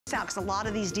out because a lot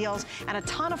of these deals and a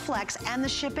ton of flex and the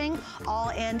shipping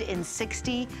all end in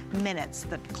 60 minutes.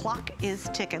 The clock is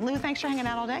ticking. Lou, thanks for hanging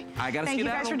out all day. I gotta Thank you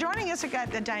guys skedaddle. for joining us. We've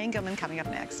got Diane Gilman coming up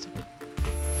next.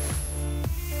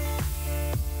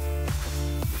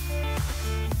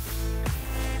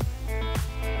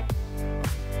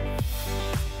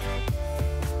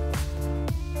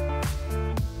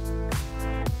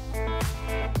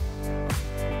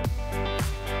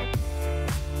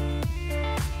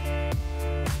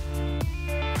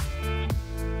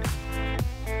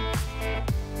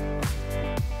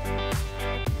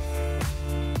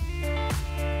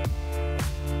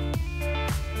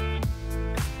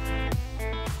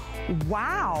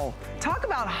 Wow, talk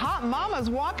about hot mamas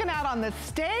walking out on the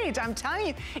stage. I'm telling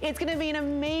you, it's gonna be an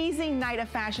amazing night of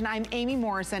fashion. I'm Amy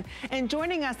Morrison, and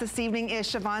joining us this evening is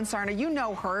Siobhan Sarna. You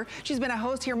know her. She's been a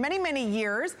host here many, many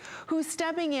years, who's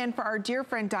stepping in for our dear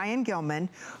friend Diane Gilman,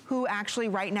 who actually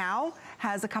right now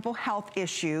has a couple health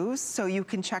issues, so you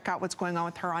can check out what's going on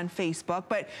with her on Facebook.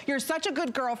 But you're such a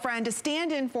good girlfriend to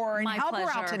stand in for her and help her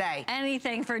out today.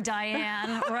 Anything for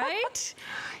Diane, right?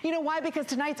 You know why? Because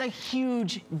tonight's a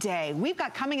huge day. We've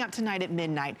got coming up tonight at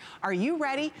midnight. Are you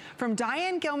ready? From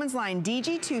Diane Gilman's line,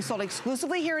 DG2, sold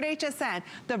exclusively here at HSN,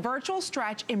 the virtual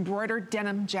stretch embroidered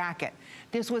denim jacket.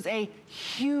 This was a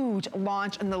huge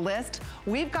launch on the list.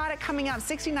 We've got it coming out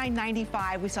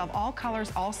 $69.95. We sell all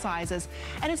colors, all sizes,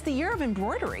 and it's the year of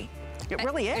embroidery. It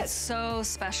really is. It's so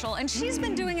special. And she's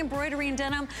been doing embroidery and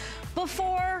denim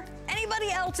before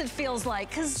anybody else, it feels like,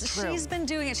 because she's been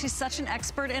doing it. She's such an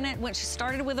expert in it. When she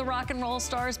started with the rock and roll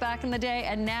stars back in the day,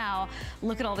 and now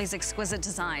look at all these exquisite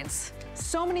designs.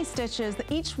 So many stitches,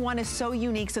 each one is so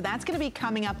unique. So that's gonna be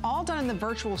coming up, all done in the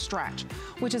virtual stretch,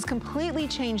 which has completely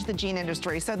changed the jean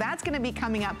industry. So that's gonna be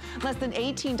coming up less than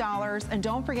 $18. And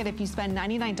don't forget, if you spend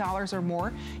 $99 or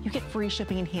more, you get free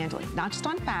shipping and handling, not just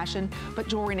on fashion, but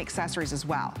jewelry and accessories as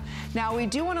well. Now, we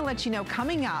do wanna let you know,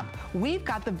 coming up, we've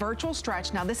got the virtual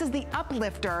stretch. Now, this is the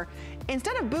uplifter.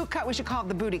 Instead of boot cut, we should call it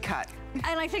the booty cut.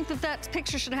 And I think that that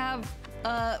picture should have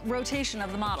rotation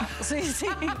of the model. So you see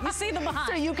the behind.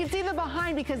 So you can see the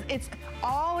behind because it's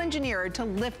all engineered to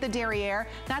lift the derriere.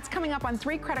 That's coming up on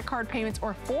 3 credit card payments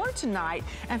or 4 tonight.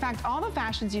 In fact, all the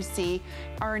fashions you see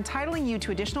are entitling you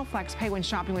to additional flex pay when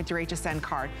shopping with your HSN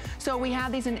card. So we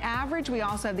have these in average. We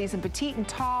also have these in petite and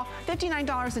tall,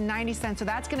 $59.90. So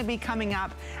that's gonna be coming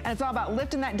up. And it's all about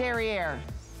lifting that derriere,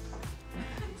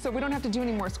 so we don't have to do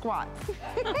any more squats.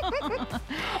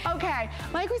 Okay,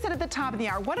 like we said at the top of the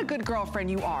hour, what a good girlfriend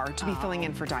you are to be filling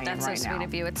in for Diane right now. That's so sweet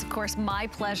of you. It's, of course, my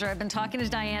pleasure. I've been talking to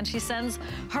Diane. She sends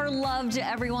her love to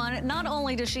everyone. Not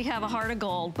only does she have a heart of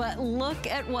gold, but look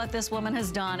at what this woman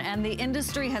has done. And the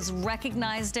industry has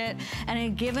recognized it and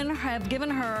have given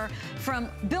her, from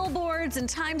billboards and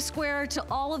Times Square to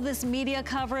all of this media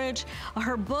coverage.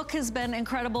 Her book has been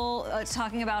incredible,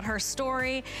 talking about her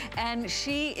story. And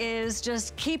she is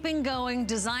just keeping going,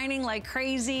 designing like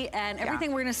crazy, and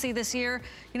everything we're gonna see this year,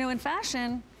 you know, in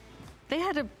fashion, they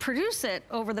had to produce it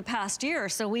over the past year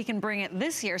so we can bring it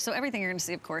this year. So everything you're gonna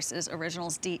see, of course, is original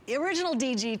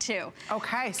DG2.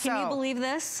 Okay, so. Can you believe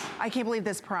this? I can't believe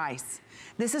this price.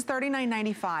 This is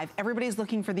 $39.95. Everybody's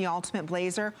looking for the ultimate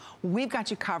blazer. We've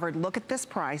got you covered. Look at this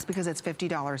price because it's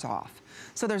 $50 off.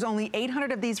 So there's only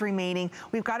 800 of these remaining.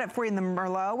 We've got it for you in the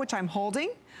Merlot, which I'm holding.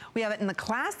 We have it in the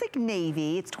classic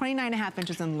navy. It's 29.5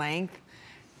 inches in length.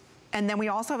 And then we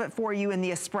also have it for you in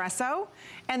the espresso.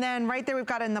 And then right there, we've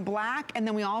got it in the black. And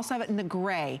then we also have it in the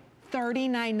gray.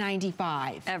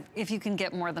 $39.95. If you can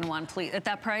get more than one, please, at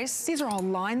that price. These are all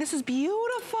lined. This is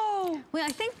beautiful. Well, I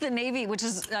think the navy, which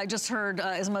is, I just heard,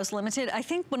 is most limited. I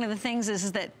think one of the things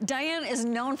is that Diane is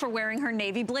known for wearing her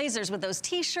navy blazers with those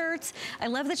t-shirts. I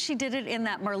love that she did it in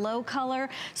that Merlot color.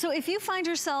 So if you find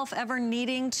yourself ever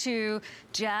needing to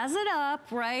jazz it up,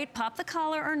 right, pop the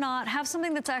collar or not, have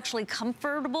something that's actually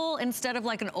comfortable instead of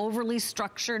like an overly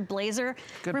structured blazer.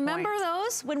 Good Remember point.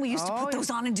 those? When we used to put those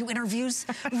on and do interviews,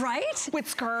 right? With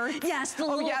skirts. Yes, the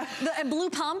little, the blue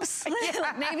pumps,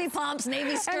 like navy pumps,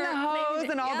 navy skirt. And the hose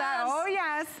and all that, oh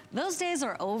yes. Those days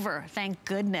are over, thank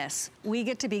goodness. We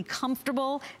get to be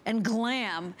comfortable and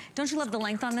glam. Don't you love the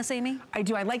length on this, Amy? I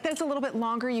do, I like that it's a little bit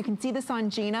longer. You can see this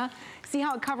on Gina. See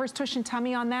how it covers tush and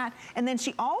tummy on that? And then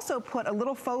she also put a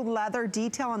little faux leather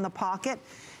detail in the pocket.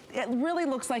 It really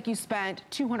looks like you spent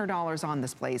 $200 on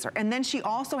this blazer. And then she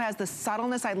also has the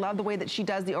subtleness. I love the way that she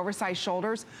does the oversized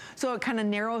shoulders. So it kind of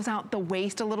narrows out the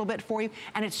waist a little bit for you,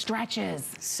 and it stretches.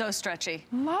 So stretchy.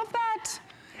 Love that.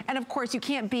 And of course, you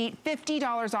can't beat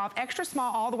 $50 off, extra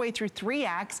small all the way through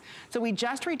 3X. So we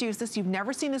just reduced this. You've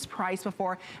never seen this price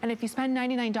before. And if you spend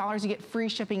 $99, you get free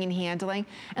shipping and handling.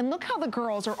 And look how the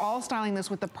girls are all styling this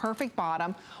with the perfect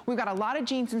bottom. We've got a lot of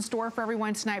jeans in store for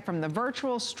everyone tonight, from the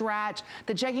virtual stretch,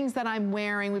 the jeggings that I'm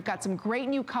wearing. We've got some great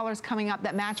new colors coming up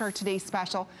that match our today's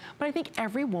special. But I think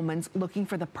every woman's looking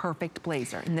for the perfect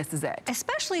blazer, and this is it.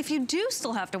 Especially if you do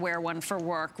still have to wear one for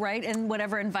work, right? In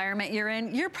whatever environment you're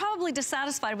in, you're probably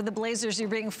dissatisfied with the blazers you're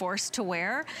being forced to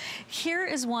wear. Here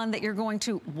is one that you're going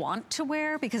to want to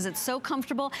wear because it's so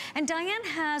comfortable. And Diane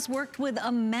has worked with a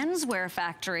menswear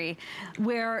factory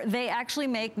where they actually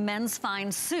make men's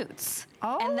fine suits.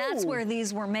 Oh. And that's where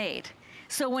these were made.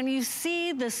 So when you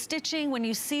see the stitching, when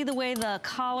you see the way the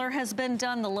collar has been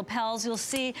done, the lapels, you'll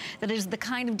see that it is the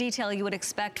kind of detail you would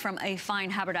expect from a fine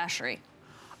haberdashery.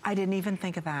 I didn't even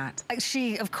think of that.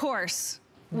 She, of course,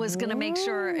 was gonna make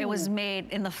sure it was made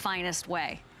in the finest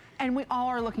way. And we all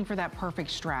are looking for that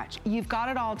perfect stretch. You've got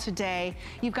it all today.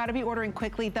 You've got to be ordering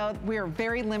quickly, though. We are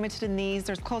very limited in these.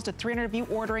 There's close to 300 of you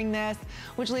ordering this,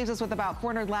 which leaves us with about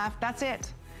 400 left. That's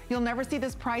it. You'll never see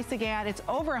this price again. It's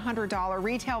over $100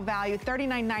 retail value,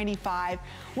 $39.95.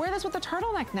 Wear this with a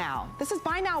turtleneck now. This is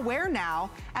buy now, wear now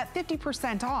at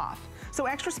 50% off. So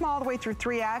extra small all the way through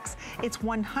 3X. It's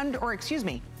 100, or excuse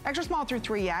me, extra small through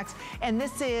 3X. And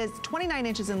this is 29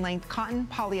 inches in length, cotton,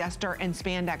 polyester, and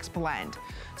spandex blend.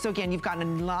 So again, you've got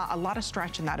a lot of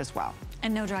stretch in that as well.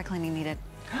 And no dry cleaning needed.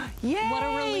 Yay! What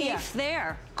a relief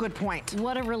there. Good point.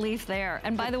 What a relief there.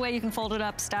 And by the way, you can fold it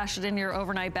up, stash it in your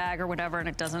overnight bag or whatever, and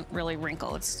it doesn't really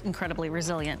wrinkle. It's incredibly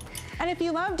resilient. And if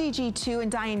you love DG2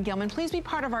 and Diane Gilman, please be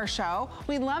part of our show.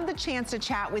 We love the chance to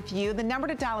chat with you. The number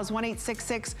to dial is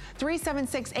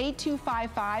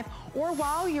 1-866-376-8255. Or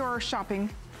while you're shopping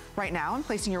right now and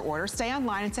placing your order, stay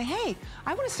online and say, hey,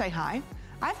 I want to say hi.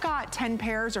 I've got 10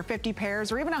 pairs or 50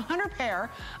 pairs or even 100 pair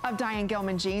of Diane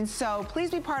Gilman jeans. So please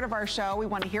be part of our show. We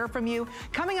want to hear from you.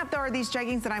 Coming up, though, are these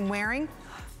jeggings that I'm wearing.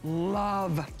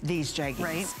 Love these jeggings.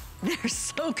 Right? They're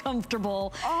so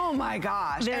comfortable. Oh my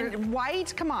gosh. And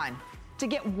white, come on. To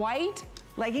get white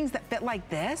leggings that fit like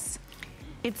this,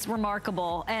 it's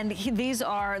remarkable. And these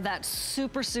are that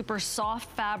super, super soft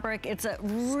fabric. It's a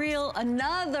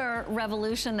another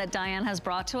revolution that Diane has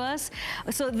brought to us.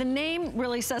 So the name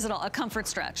really says it all, a comfort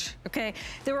stretch, okay?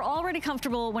 They were already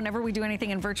comfortable whenever we do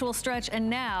anything in virtual stretch, and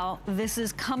now this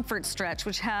is comfort stretch,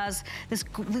 which has this,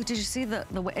 did you see the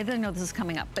I didn't know this is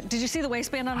coming up, but did you see the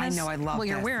waistband on this? I know, I love this. Well,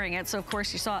 you're wearing it, so of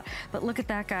course you saw it. But look at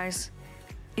that, guys.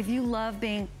 If you love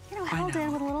being, you know, held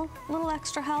in with a little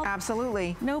extra help.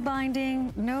 Absolutely. No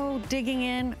binding, no digging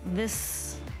in.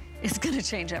 This is gonna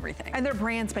change everything. And they're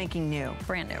brand spanking new.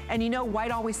 Brand new. And you know,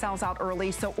 white always sells out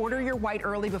early, so order your white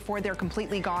early before they're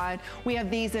completely gone. We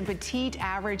have these in petite,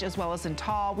 average, as well as in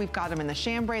tall. We've got them in the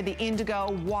chambray, the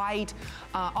indigo, white.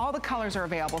 All the colors are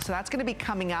available, so that's gonna be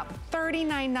coming up.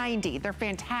 $39.90. They're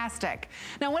fantastic.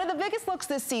 Now, one of the biggest looks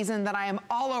this season that I am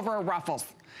all over are ruffles.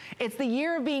 It's the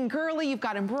year of being girly. You've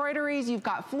got embroideries, you've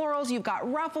got florals, you've got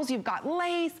ruffles, you've got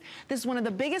lace. This is one of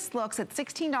the biggest looks at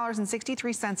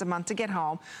 $16.63 a month to get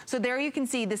home. So there you can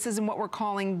see this is what we're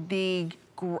calling the,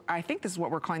 I think this is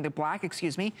what we're calling the black,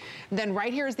 excuse me. Then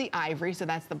right here is the ivory. So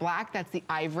that's the black, that's the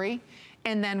ivory.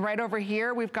 And then right over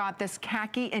here, we've got this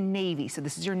khaki and navy. So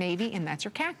this is your navy and that's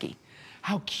your khaki.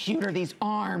 How cute are these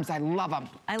arms? I love them.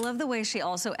 I love the way she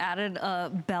also added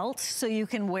a belt so you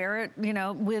can wear it, you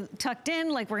know, with tucked in,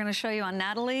 like we're gonna show you on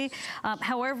Natalie.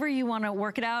 However you wanna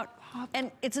work it out.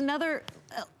 And it's another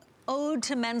ode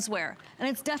to menswear. And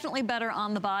it's definitely better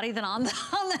on the body than on the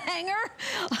hanger.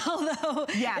 Although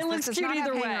yes, it looks cute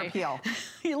either way.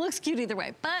 It looks cute either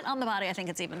way. But on the body, I think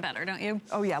it's even better, don't you?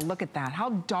 Oh yeah, look at that, how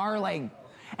darling.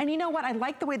 And you know what, I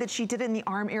like the way that she did it in the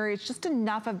arm area. It's just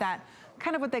enough of that,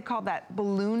 kind of what they call that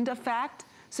ballooned effect.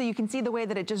 So you can see the way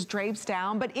that it just drapes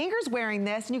down. But Inger's wearing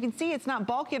this and you can see it's not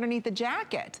bulky underneath the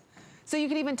jacket. So you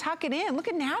can even tuck it in. Look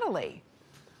at Natalie.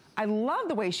 I love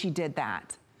the way she did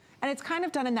that. And it's kind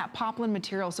of done in that poplin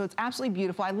material, so it's absolutely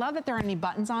beautiful. I love that there aren't any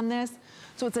buttons on this.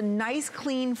 So it's a nice,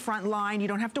 clean front line. You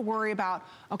don't have to worry about,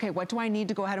 okay, what do I need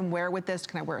to go ahead and wear with this?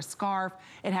 Can I wear a scarf?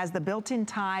 It has the built-in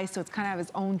tie, so it's kind of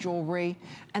its own jewelry.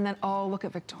 And then, oh, look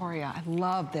at Victoria. I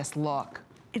love this look.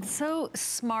 It's so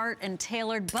smart and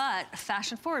tailored, but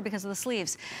fashion forward because of the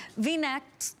sleeves.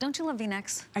 V-necks, don't you love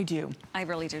V-necks? I do. I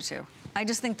really do too. I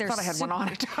just think they're I had one on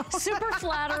it. Super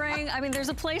flattering. I mean, there's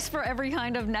a place for every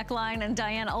kind of neckline, and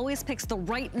Diane always picks the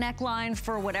right neckline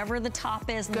for whatever the top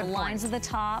is and the lines of the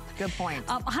top. Good point.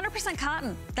 100%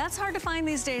 cotton. That's hard to find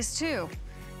these days too.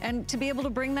 And to be able to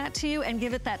bring that to you and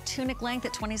give it that tunic length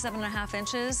at 27.5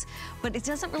 inches, but it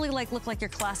doesn't really look like your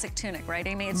classic tunic, right,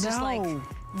 Amy? It's just like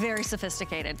Very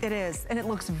sophisticated. It is, and it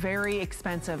looks very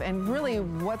expensive. And really,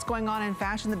 what's going on in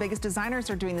fashion, the biggest designers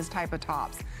are doing this type of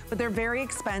tops, but they're very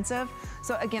expensive.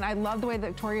 So again, I love the way that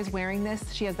Victoria's wearing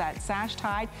this. She has that sash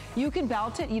tied. You can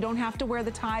belt it. You don't have to wear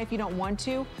the tie if you don't want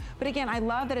to. But again, I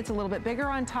love that it's a little bit bigger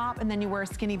on top, and then you wear a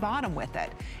skinny bottom with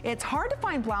it. It's hard to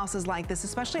find blouses like this,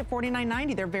 especially at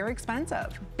 $49.90. They're very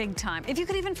expensive. Big time. If you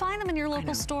could even find them in your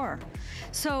local store.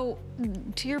 So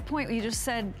to your point, you just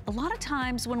said, a lot of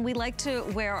times when we like to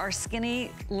wear our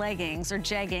skinny leggings or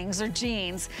jeggings or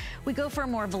jeans, we go for a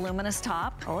more voluminous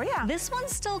top. Oh yeah. This one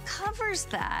still covers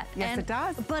that. Yes, it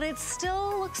does. But it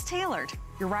still looks tailored.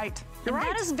 You're right. You're right.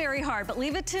 That is very hard, but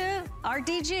leave it to our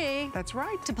DG. That's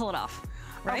right. To pull it off.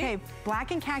 Right? Okay, black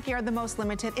and khaki are the most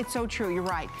limited. It's so true, you're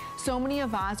right. So many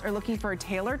of us are looking for a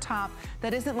tailored top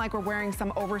that isn't like we're wearing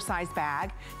some oversized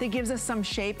bag, that gives us some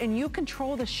shape, and you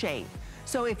control the shape.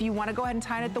 So if you want to go ahead and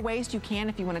tie it at the waist, you can.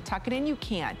 If you want to tuck it in, you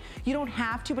can. You don't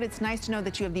have to, but it's nice to know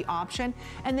that you have the option.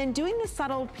 And then doing the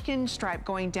subtle pinstripe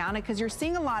going down it, because you're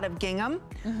seeing a lot of gingham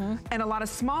and a lot of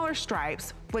smaller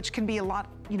stripes, which can be a lot,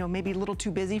 you know, maybe a little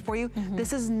too busy for you.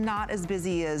 This is not as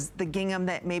busy as the gingham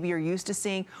that maybe you're used to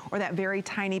seeing, or that very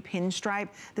tiny pinstripe.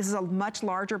 This is a much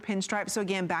larger pinstripe. So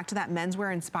again, back to that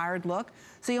menswear inspired look.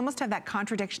 So you almost have that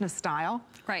contradiction of style.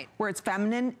 Right. Where it's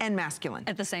feminine and masculine.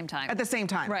 At the same time. At the same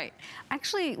time. Right.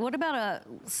 Actually, what about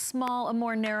a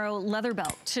more narrow leather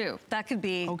belt too? That could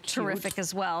be terrific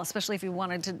as well, especially if you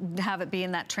wanted to have it be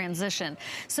in that transition.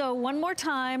 So one more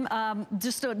time,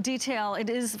 just a detail, it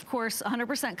is of course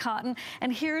 100% cotton,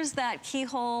 and here's that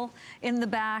keyhole in the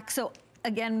back. So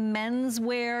again,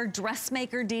 menswear,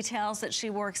 dressmaker details that she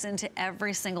works into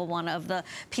every single one of the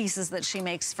pieces that she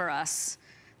makes for us.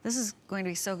 This is going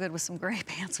to be so good with some gray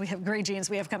pants. We have gray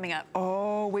jeans we have coming up.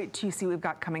 Oh, wait till you see what we've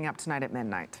got coming up tonight at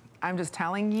midnight. I'm just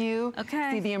telling you.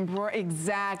 Okay. See the embroidery,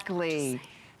 exactly.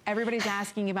 Everybody's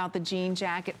asking about the jean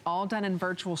jacket, all done in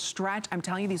virtual stretch. I'm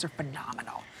telling you, these are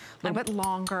phenomenal. A little bit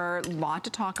longer, a lot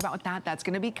to talk about with that. That's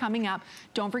gonna be coming up.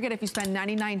 Don't forget, if you spend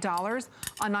 $99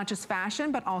 on not just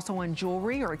fashion, but also on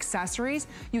jewelry or accessories,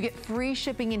 you get free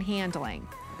shipping and handling.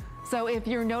 So if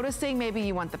you're noticing maybe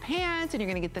you want the pants and you're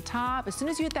gonna get the top, as soon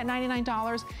as you hit that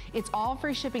 $99, it's all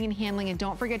free shipping and handling. And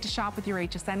don't forget to shop with your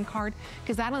HSN card,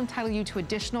 because that'll entitle you to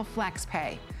additional flex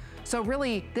pay. So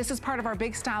really, this is part of our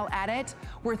big style edit.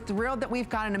 We're thrilled that we've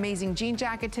got an amazing jean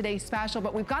jacket today special,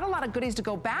 but we've got a lot of goodies to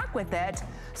go back with it.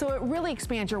 So it really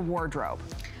expands your wardrobe.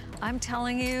 I'm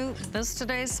telling you, this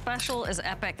today's special is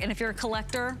epic. And if you're a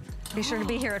collector, be sure to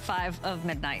be here at 5 of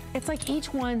midnight. It's like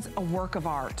each one's a work of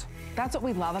art. That's what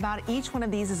we love about it. Each one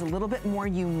of these is a little bit more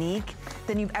unique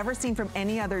than you've ever seen from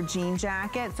any other jean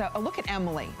jacket. So look at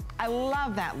Emily. I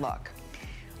love that look.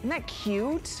 Isn't that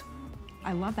cute?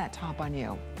 I love that top on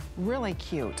you. Really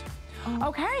cute.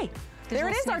 Okay, there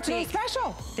it is, our today's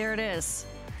special. There it is.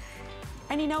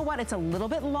 And you know what? It's a little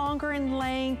bit longer in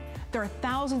length. There are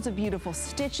thousands of beautiful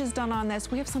stitches done on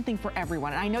this. We have something for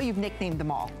everyone. And I know you've nicknamed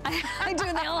them all. I do,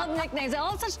 they all have nicknames. They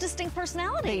all have such distinct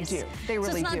personalities. They do, they really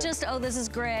do. So it's not just, oh, this is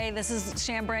gray, this is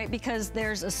chambray, because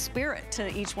there's a spirit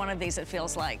to each one of these, it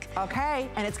feels like. Okay,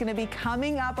 and it's gonna be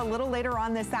coming up a little later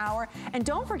on this hour. And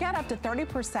don't forget, up to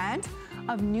 30%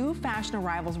 of new fashion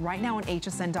arrivals right now on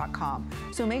hsn.com.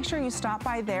 So make sure you stop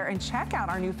by there and check out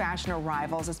our new fashion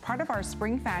arrivals as part of our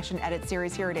spring fashion edit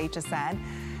series here at HSN.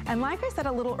 And like I said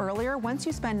a little earlier, once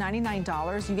you spend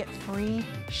 $99, you get free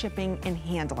shipping and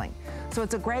handling. So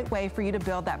it's a great way for you to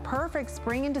build that perfect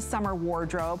spring into summer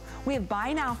wardrobe. We have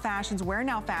buy now fashions, wear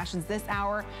now fashions this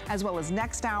hour, as well as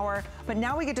next hour. But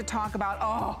now we get to talk about,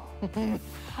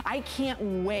 I can't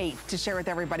wait to share with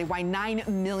everybody why 9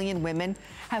 million women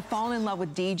have fallen in love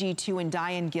with DG2 and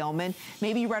Diane Gilman.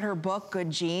 Maybe you read her book, Good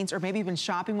Jeans, or maybe you've been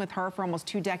shopping with her for almost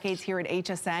 2 decades here at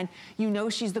HSN. You know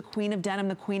she's the queen of denim,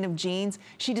 the queen of jeans.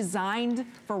 She designed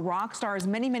for rock stars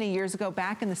many, many years ago,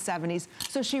 back in the 70s.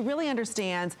 So she really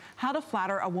understands how to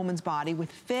flatter a woman's body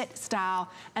with fit, style,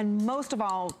 and most of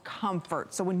all,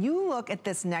 comfort. So when you look at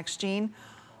this next jean,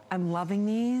 I'm loving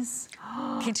these.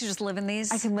 Can't you just live in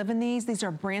these? I can live in these. These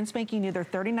are brand spanking new. They're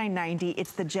 $39.90.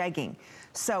 It's the jegging.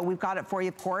 So we've got it for you,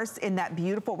 of course, in that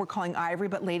beautiful, we're calling ivory,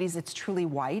 but ladies, it's truly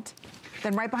white.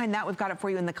 Then right behind that, we've got it for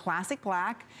you in the classic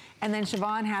black. And then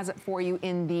Siobhan has it for you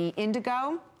in the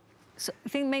indigo. So I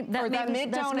think that's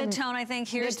mid-tone, I think.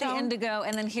 Here's the indigo,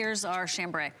 and then here's our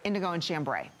chambray. Indigo and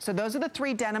chambray. So those are the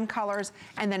 3 denim colors,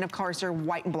 and then of course they're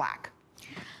white and black.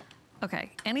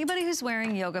 Okay, anybody who's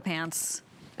wearing yoga pants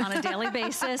on a daily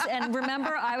basis, and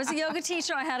remember, I was a yoga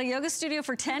teacher. I had a yoga studio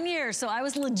for 10 years, so I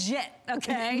was legit,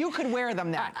 okay? You could wear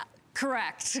them then.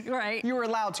 Correct, right. You were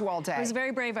allowed to all day. I was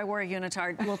very brave. I wore a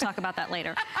unitard. We'll talk about that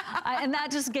later. And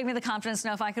that just gave me the confidence to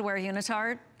know if I could wear a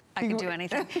unitard, I could do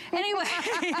anything. Anyway,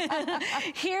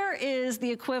 here is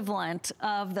the equivalent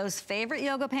of those favorite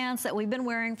yoga pants that we've been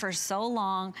wearing for so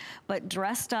long, but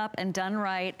dressed up and done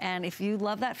right. And if you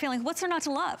love that feeling, what's there not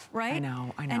to love, right? I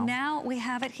know, I know. And now we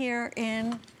have it here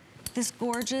in this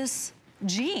gorgeous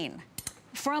jean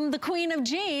from the queen of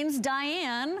jeans,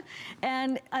 Diane.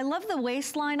 And I love the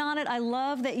waistline on it. I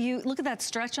love that you, look at that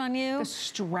stretch on you. The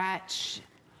stretch.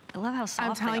 I love how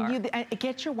soft I'm telling you,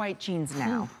 get your white jeans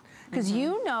now. Because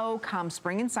you know come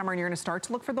spring and summer and you're gonna start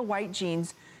to look for the white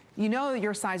jeans, you know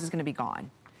your size is gonna be gone.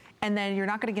 And then you're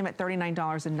not gonna give them at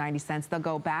 $39.90. They'll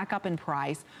go back up in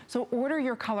price. So order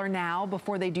your color now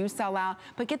before they do sell out,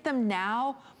 but get them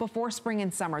now before spring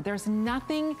and summer. There's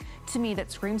nothing to me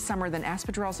that screams summer than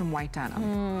espadrilles and white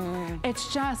denim.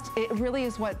 It's just, it really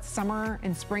is what summer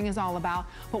and spring is all about.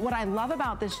 But what I love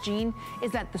about this jean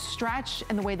is that the stretch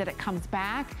and the way that it comes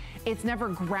back, it's never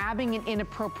grabbing in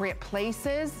inappropriate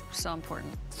places. So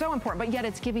important. So important, but yet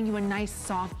it's giving you a nice,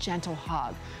 soft, gentle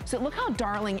hug. So look how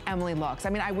darling Emily looks. I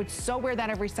mean, I would so wear that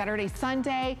every Saturday,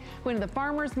 Sunday, going to the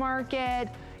farmer's market,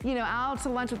 you know, out to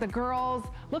lunch with the girls.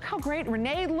 Look how great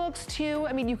Renee looks too.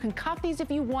 I mean, you can cuff these if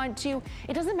you want to.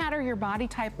 It doesn't matter your body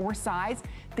type or size.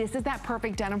 This is that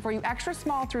perfect denim for you. Extra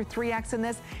small through 3X in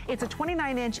this. It's a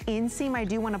 29-inch inseam, I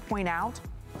do want to point out.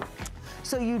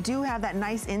 So you do have that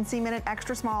nice inseam in it,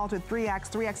 extra small to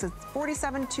 3X. 3X is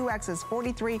 47, 2X is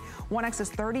 43, 1X is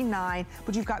 39,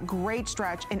 but you've got great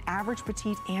stretch in average,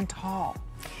 petite, and tall.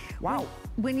 Wow.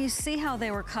 When you see how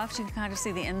they were cuffed, you can kind of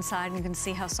see the inside and you can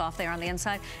see how soft they are on the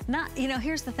inside. Not, you know,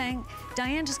 here's the thing.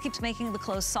 Diane just keeps making the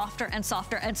clothes softer and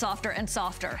softer and softer and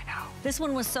softer. I know. This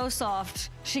one was so soft,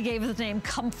 she gave it the name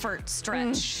Comfort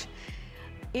Stretch.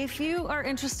 If you are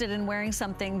interested in wearing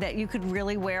something that you could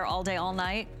really wear all day, all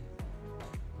night,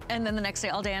 and then the next day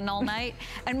all day and all night,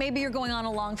 and maybe you're going on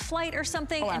a long flight or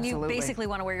something and you basically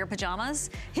want to wear your pajamas,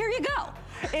 here you go.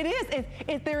 It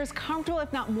is. They're as comfortable,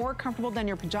 if not more comfortable than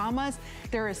your pajamas.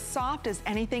 They're as soft as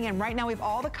anything, and right now we have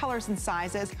all the colors and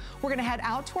sizes. We're gonna head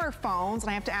out to our phones,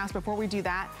 and I have to ask before we do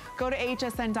that, go to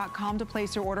hsn.com to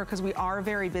place your order because we are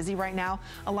very busy right now.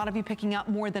 A lot of you picking up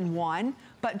more than one,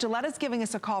 but Giletta's giving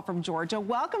us a call from Georgia.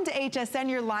 Welcome to HSN,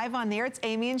 you're live on there. It's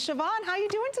Amy and Siobhan. How are you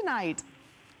doing tonight?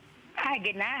 Hi,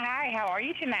 good night. Hi, how are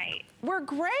you tonight? We're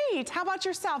great. How about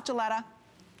yourself, Giletta?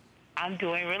 I'm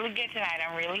doing really good tonight.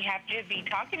 I'm really happy to be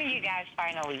talking to you guys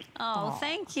finally. Oh,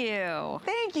 thank you.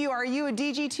 Thank you. Are you a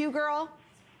DG2 girl?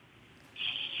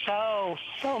 So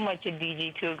much a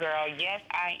DG2 girl. Yes,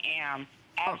 I am.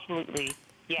 Absolutely.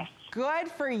 Yes. Good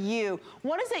for you.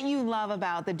 What is it you love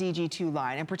about the DG2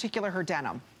 line, in particular her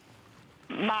denim?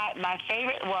 My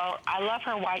favorite, well, I love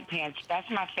her white pants. That's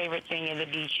my favorite thing in the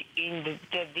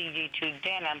DG2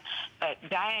 denim. But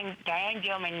Diane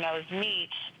Gilman knows me.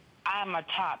 I'm a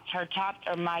tops. Her tops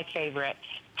are my favorite.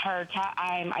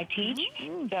 I teach,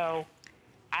 so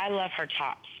I love her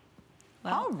tops.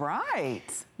 Well, all right.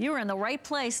 You were in the right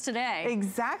place today.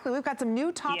 Exactly. We've got some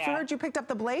new tops. Yeah. I heard you picked up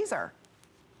the blazer.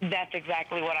 That's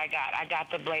exactly what I got. I got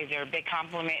the blazer. Big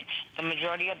compliment. The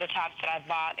majority of the tops that I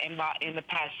bought in the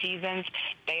past seasons,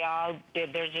 they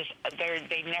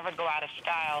never go out of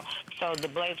style. So the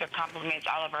blazer complements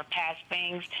all of her past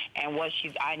things and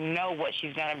I know what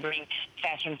she's gonna bring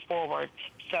fashion forward.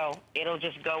 So it'll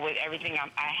just go with everything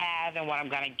I have and what I'm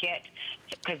gonna get,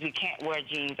 because we can't wear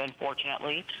jeans,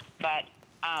 unfortunately. But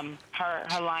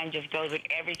her line just goes with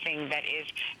everything that is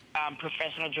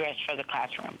professional dress for the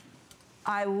classroom.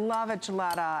 I love it,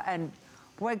 Giletta, and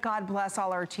boy, God bless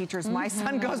all our teachers. My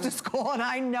son goes to school, and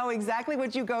I know exactly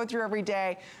what you go through every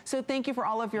day. So thank you for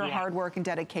all of your hard work and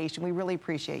dedication. We really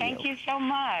appreciate you. Thank you so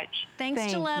much. Thanks,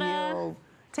 Giletta. Thank you.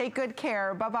 Take good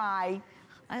care. Bye-bye.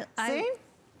 See?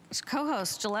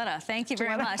 Co-host Giletta, thank you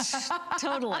very much.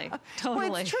 Totally.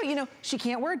 Well, it's true. You know, she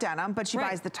can't wear denim, but she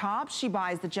buys the tops, she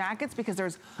buys the jackets because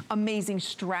there's amazing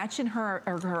stretch in her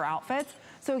outfits.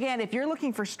 So again, if you're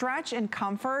looking for stretch and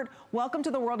comfort, welcome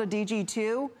to the world of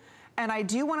DG2. And I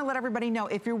do want to let everybody know,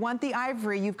 if you want the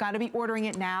ivory, you've got to be ordering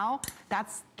it now.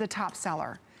 That's the top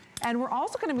seller. And we're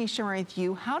also going to be sharing with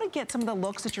you how to get some of the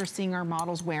looks that you're seeing our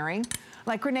models wearing.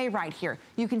 Like Renee right here.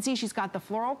 You can see she's got the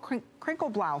floral crinkle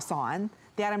blouse on.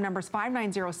 The item number is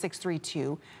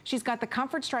 590632. She's got the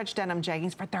comfort stretch denim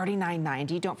jeggings for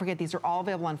 $39.90. Don't forget, these are all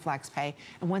available on FlexPay.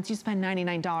 And once you spend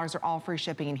 $99, they're all free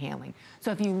shipping and handling.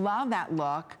 So if you love that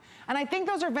look, and I think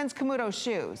those are Vince Camuto's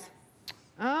shoes.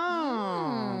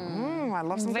 I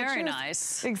love some good shoes. Very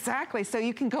nice. Exactly. So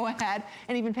you can go ahead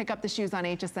and even pick up the shoes on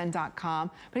hsn.com.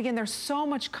 But again, there's so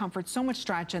much comfort, so much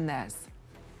stretch in this.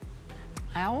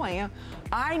 Oh, yeah.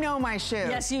 I know my shoes.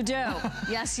 Yes, you do.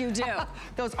 Yes, you do.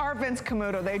 Those are Vince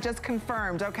Camuto. They just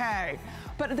confirmed. Okay.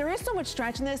 But there is so much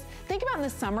stretch in this. Think about in the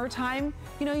summertime,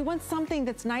 you know, you want something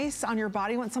that's nice on your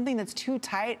body. You want something that's too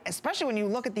tight, especially when you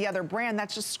look at the other brand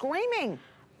that's just screaming.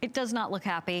 It does not look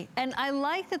happy. And I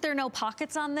like that there are no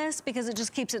pockets on this because it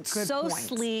just keeps it so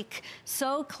sleek,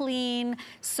 so clean,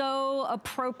 so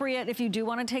appropriate if you do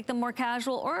want to take them more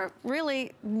casual or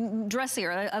really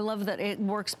dressier. I love that it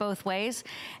works both ways.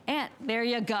 And there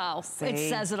you go. See? It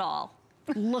says it all.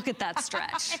 Look at that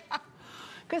stretch.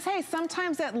 Because, hey,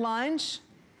 sometimes at lunch,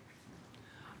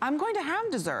 I'm going to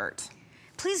have dessert.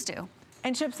 Please do.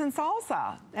 And chips and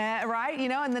salsa, right? You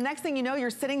know, and the next thing you know,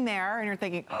 you're sitting there and you're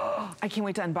thinking, oh, I can't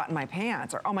wait to unbutton my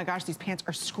pants. Or, oh my gosh, these pants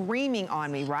are screaming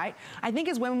on me, right? I think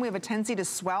as women, we have a tendency to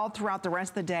swell throughout the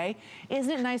rest of the day.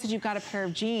 Isn't it nice that you've got a pair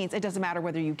of jeans? It doesn't matter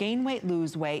whether you gain weight,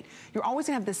 lose weight. You're always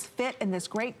gonna have this fit and this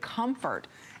great comfort.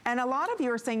 And a lot of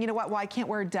you are saying, you know what, well, I can't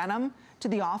wear denim to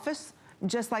the office,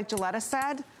 just like Gilletta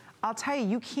said. I'll tell you,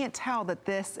 you can't tell that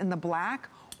this in the black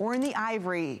or in the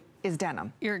ivory is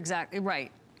denim. You're exactly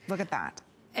right. Look at that.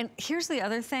 And here's the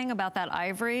other thing about that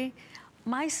ivory.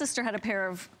 My sister had a pair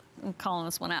of, I'm calling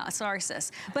this one out, sorry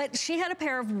sis, but she had a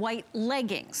pair of white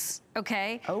leggings,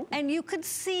 okay? Oh. And you could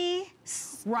see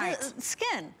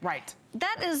skin. Right.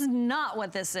 That is not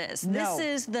what this is. No. This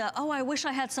is the, oh, I wish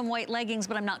I had some white leggings,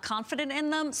 but I'm not confident in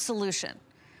them, solution.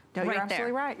 No, you're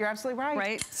absolutely right. You're absolutely right.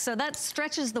 Right? So that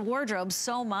stretches the wardrobe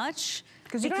so much.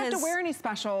 Because you don't have to wear any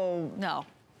special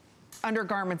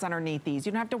undergarments underneath these.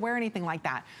 You don't have to wear anything like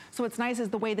that. So what's nice is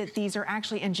the way that these are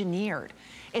actually engineered.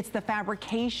 It's the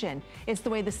fabrication. It's the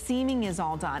way the seaming is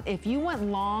all done. If you want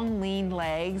long, lean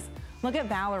legs, look at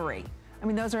Valerie. I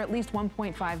mean, those are at least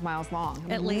 1.5 miles long. I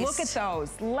mean, at least. Look at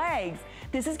those legs.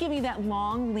 This is giving you that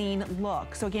long, lean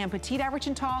look. So again, petite, average,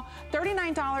 and tall,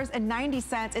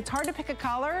 $39.90. It's hard to pick a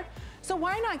color. So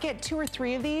why not get 2 or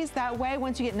 3 of these? That way,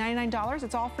 once you get $99,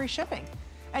 it's all free shipping.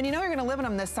 And you know you're gonna live in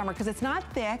them this summer because it's not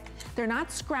thick, they're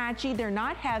not scratchy, they're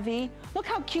not heavy. Look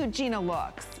how cute Gina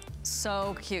looks.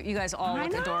 So cute. You guys all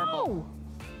look adorable.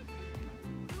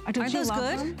 Aren't those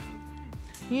good? Them?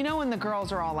 You know when the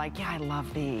girls are all like, yeah, I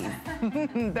love these.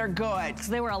 They're good. Because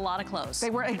they wear a lot of clothes. They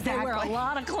wear, exactly. They wear a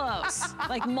lot of clothes.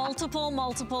 Like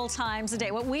multiple times a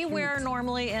day. What we wear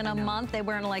normally in a month, they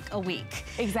wear in like a week.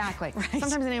 Exactly. Right?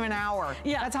 Sometimes in even an hour.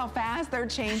 Yeah. That's how fast they're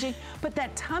changing. But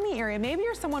that tummy area, maybe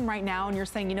you're someone right now and you're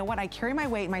saying, you know what, I carry my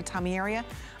weight in my tummy area.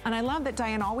 And I love that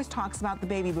Diane always talks about the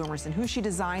baby boomers and who she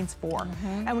designs for.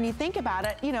 And when you think about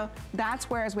it, you know, that's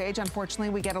where as we age, unfortunately,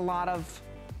 we get a lot of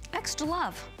extra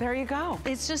love. There you go.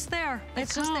 It's just there.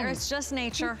 It's just there. It's just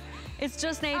nature. It's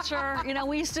just nature. You know,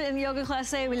 we used to in yoga class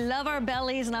say we love our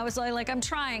bellies, and I was like, I'm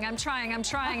trying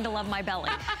to love my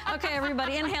belly. Okay,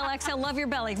 everybody, inhale, exhale, love your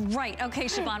belly. Right, okay,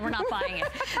 Siobhan, we're not buying it.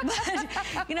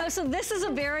 But, you know, so this is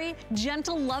a very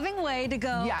gentle, loving way to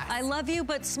go, yes. I love you,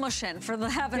 but smushing, for the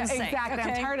heaven's sake. Exactly,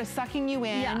 okay? I'm tired of sucking you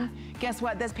in. Yeah. Guess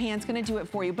what, this pant's gonna do it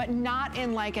for you, but not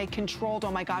in like a controlled,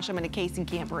 oh my gosh, I'm in a case and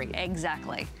can't breathe.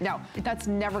 Exactly. No, that's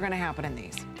never gonna happen in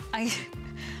these.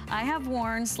 I have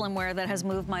worn slimwear that has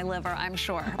moved my liver, I'm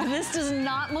sure. This does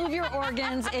not move your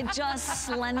organs. It just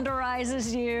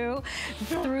slenderizes you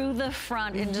through the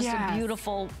front in just a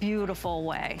beautiful, beautiful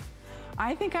way.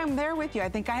 I think I'm there with you. I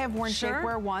think I have worn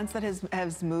shapewear once that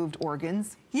has moved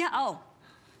organs. Yeah,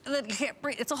 that you can't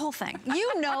breathe. It's a whole thing.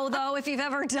 You know, though, if you've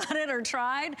ever done it or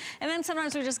tried, and then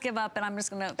sometimes we just give up and I'm just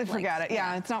gonna forget it.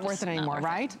 Yeah, it's not worth it anymore,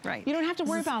 right? Right. You don't have to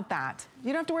worry about that. You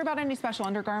don't have to worry about any special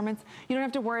undergarments. You don't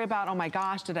have to worry about, oh my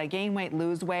gosh, did I gain weight,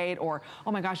 lose weight, or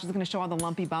oh my gosh, is it gonna show all the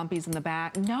lumpy bumpies in the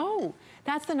back? No,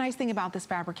 that's the nice thing about this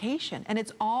fabrication. And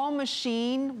it's all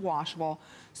machine washable.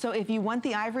 So if you want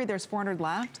the ivory, there's 400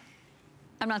 left.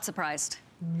 I'm not surprised.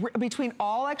 Between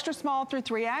all extra small through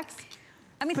 3X,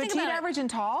 I mean, petite, average, and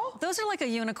tall? Those are like a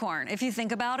unicorn, if you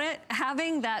think about it.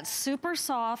 Having that super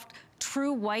soft,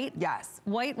 true white,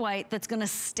 white that's gonna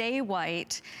stay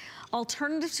white,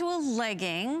 alternative to a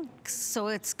legging, so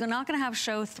it's not gonna have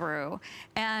show through,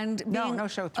 and being no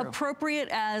show through. Appropriate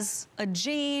as a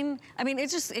jean. I mean,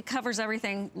 it covers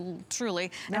everything,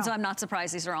 truly, and so I'm not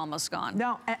surprised these are almost gone.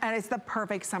 No, and it's the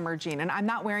perfect summer jean, and I'm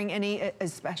not wearing any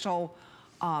special,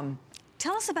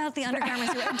 tell us about the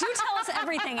undergarments. Do tell us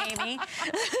everything, Amy.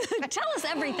 Tell us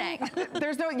everything.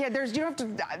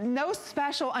 No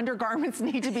special undergarments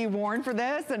need to be worn for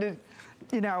this. And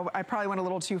you know, I probably went a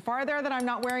little too far there that I'm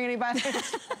not wearing anybody.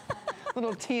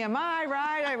 Little TMI,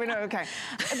 right? I mean, okay.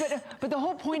 But the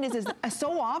whole point is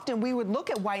so often we would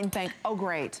look at white and think, oh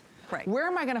great, Right. Where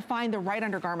am I gonna find the right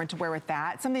undergarment to wear with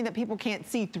that? Something that people can't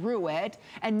see through it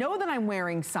and know that I'm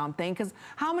wearing something, because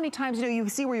how many times, you know, you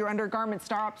see where your undergarment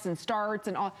stops and starts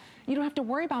and all. You don't have to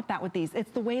worry about that with these.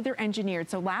 It's the way they're engineered.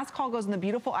 So last call goes in the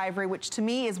beautiful ivory, which to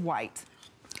me is white.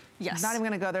 Yes. I'm not even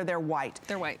gonna go there, they're white.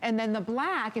 They're white. And then the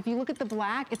black, if you look at the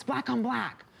black, it's black on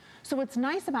black. So what's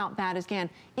nice about that is, again,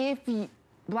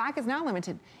 black is now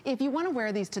limited. If you wanna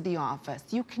wear these to the office,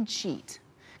 you can cheat.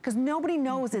 Because nobody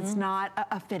knows it's not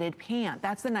a fitted pant.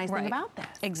 That's the nice thing about this.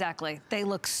 Exactly. They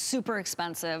look super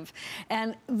expensive.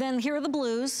 And then here are the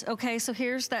blues. Okay, so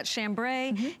here's that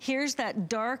chambray. Here's that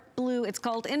dark blue. It's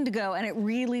called indigo, and it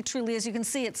really, truly, as you can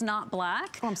see, it's not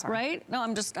black. Oh, I'm sorry. Right? No,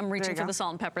 I'm reaching for the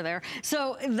salt and pepper there.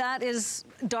 So that is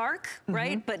dark,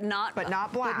 right? But not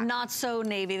black. But not so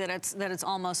navy that it's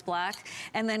almost black.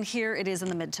 And then here it is in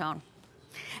the mid-tone.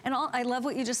 And I love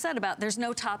what you just said about there's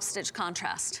no top stitch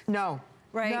contrast. No.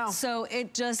 Right? No. So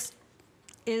it just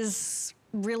is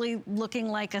really looking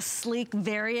like a sleek,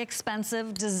 very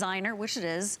expensive designer, which it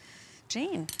is,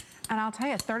 jean. And I'll tell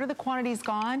you, a third of the quantity's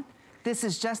gone. This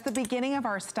is just the beginning of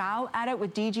our style edit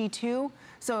with DG2.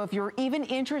 So if you're even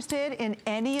interested in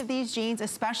any of these jeans,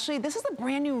 especially, this is a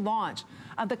brand new launch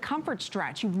of the Comfort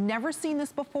Stretch. You've never seen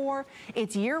this before.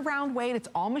 It's year-round weight. It's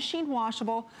all machine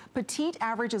washable, petite,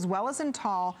 average, as well as in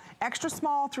tall, extra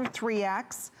small through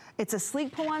 3X. It's a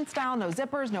sleek pull-on style, no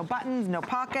zippers, no buttons, no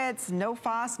pockets, no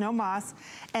fuss, no muss.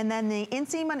 And then the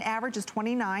inseam on average is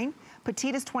 29,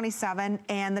 petite is 27,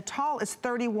 and the tall is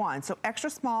 31. So extra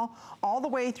small all the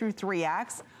way through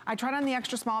 3X. I tried on the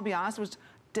extra small, to be honest, which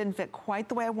didn't fit quite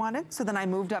the way I wanted. So then I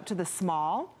moved up to the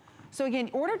small. So again,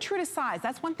 order true to size.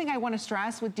 That's one thing I want to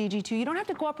stress with DG2. You don't have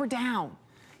to go up or down.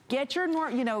 Get your,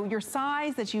 your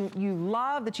size that you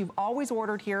love, that you've always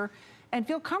ordered here, and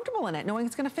feel comfortable in it, knowing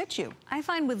it's gonna fit you. I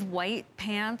find with white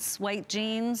pants, white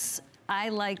jeans, I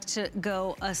like to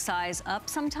go a size up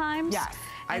sometimes. Yes,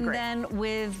 I agree. And then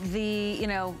with the,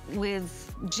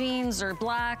 with jeans or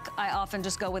black, I often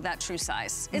just go with that true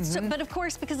size. It's but of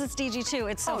course, because it's DG2,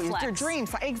 it's so flex. It's your dream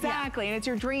size, exactly, and it's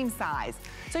your dream size.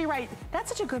 So you're right, that's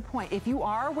such a good point. If you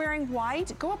are wearing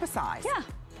white, go up a size. Yeah.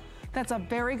 That's a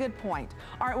very good point.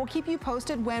 All right, we'll keep you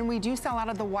posted when we do sell out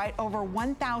of the white. Over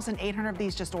 1,800 of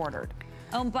these just ordered.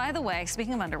 Oh, by the way,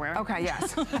 speaking of underwear. Okay,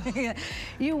 yes.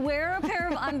 You wear a pair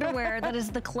of underwear that is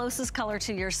the closest color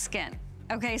to your skin.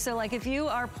 Okay, so like if you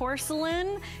are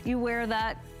porcelain, you wear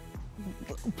that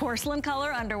porcelain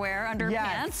color underwear under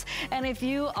pants. And if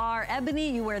you are ebony,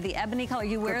 you wear the ebony color.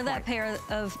 You wear that pair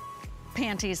of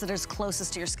panties that is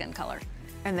closest to your skin color.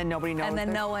 And then nobody knows. And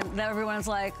then everyone's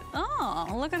like, oh,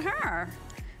 look at her.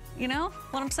 You know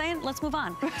what I'm saying? Let's move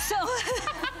on. So,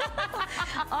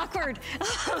 awkward. But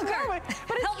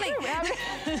it's Help me.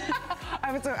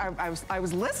 I mean, I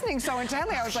was listening so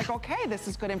intently. I was like, okay, this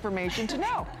is good information to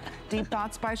know. Deep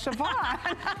Thoughts by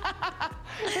Siobhan.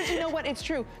 But you know what? It's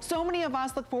true. So many of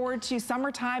us look forward to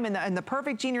summertime and the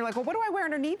perfect jean. You're like, well, what do I wear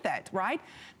underneath it, right?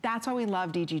 That's why we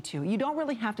love DG2. You don't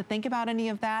really have to think about any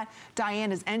of that.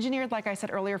 Diane is engineered, like I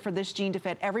said earlier, for this jean to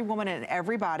fit every woman and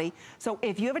every body. So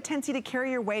if you have a tendency to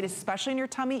carry your weight, especially in your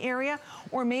tummy area,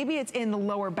 or maybe it's in the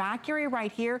lower back area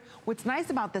right here, what's nice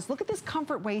about this, look at this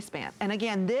comfort waistband. And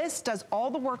again, this does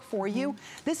all the work for you.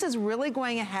 This is really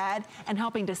going ahead and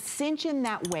helping to cinch in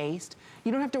that waist.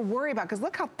 You don't have to worry about, because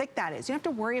look how thick that is. You don't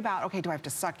have to worry about, okay, do I have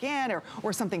to suck in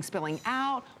or something spilling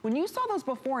out? When you saw those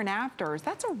before and afters,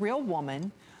 that's a real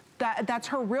woman. That's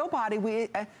her real body.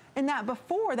 And that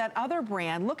before, that other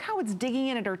brand, look how it's digging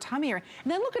in at her tummy area.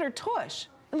 And then look at her tush.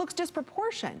 It looks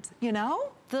disproportioned, you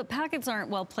know? The pockets aren't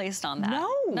well placed on that.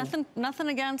 No. Nothing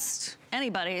against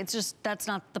anybody. It's just, that's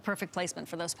not the perfect placement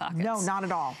for those pockets. No, not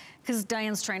at all. Because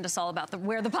Diane's trained us all about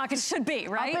where the pockets should be,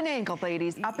 right? Up an ankle,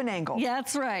 ladies, up an ankle. Yeah,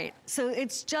 that's right. So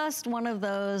it's just one of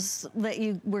those that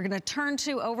we're gonna turn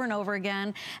to over and over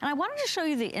again. And I wanted to show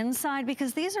you the inside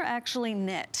because these are actually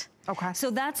knit. Okay. So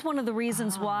that's one of the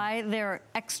reasons why they're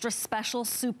extra special,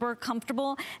 super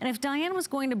comfortable. And if Diane was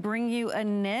going to bring you a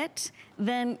knit,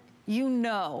 then you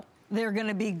know they're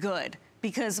gonna be good.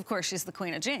 Because of course she's the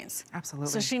queen of jeans. Absolutely.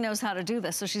 So she knows how to do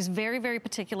this. So she's very, very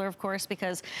particular, of course,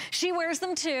 because she wears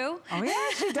them too. Oh yeah,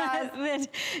 she does.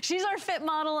 She's our fit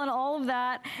model and all of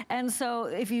that. And so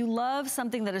if you love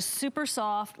something that is super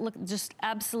soft, look, just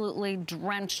absolutely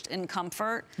drenched in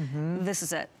comfort, this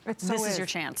is it. This is your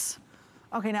chance.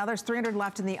 Okay, now there's 300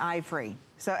 left in the ivory.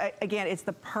 So again, it's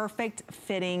the perfect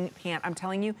fitting pant. I'm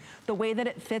telling you, the way that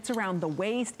it fits around the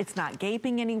waist, it's not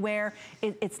gaping anywhere,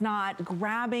 it's not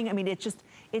grabbing. I mean, it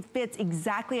fits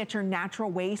exactly at your natural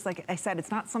waist. Like I said,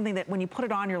 it's not something that when you put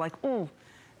it on, you're like, oh,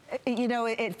 You know,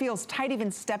 it feels tight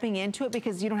even stepping into it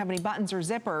because you don't have any buttons or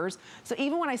zippers. So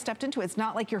even when I stepped into it, it's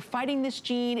not like you're fighting this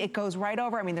jean. It goes right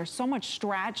over. I mean, there's so much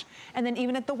stretch. And then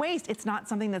even at the waist, it's not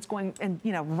something that's going,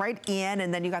 you know, right in,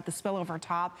 and then you got the spillover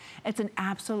top. It's an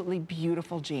absolutely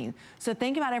beautiful jean. So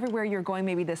think about everywhere you're going,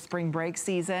 maybe this spring break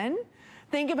season.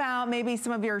 Think about maybe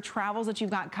some of your travels that you've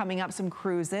got coming up, some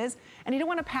cruises, and you don't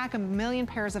want to pack a million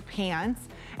pairs of pants,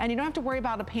 and you don't have to worry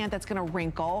about a pant that's going to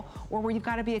wrinkle or where you've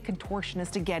got to be a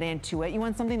contortionist to get into it. You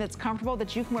want something that's comfortable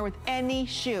that you can wear with any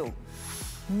shoe.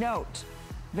 Note,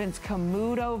 Vince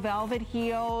Camuto velvet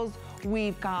heels.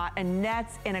 We've got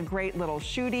Annette's in a great little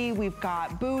shootie. We've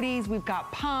got booties. We've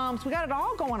got pumps. We got it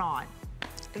all going on.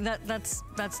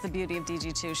 That's the beauty of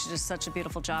DG2. She does such a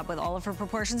beautiful job with all of her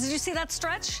proportions. Did you see that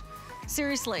stretch?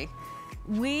 Seriously,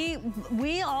 we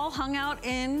all hung out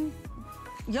in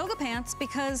yoga pants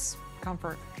because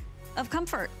of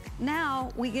comfort.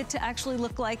 Now we get to actually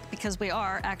look like, because we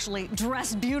are actually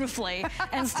dressed beautifully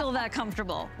and still that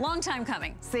comfortable. Long time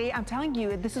coming. See, I'm telling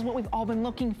you, this is what we've all been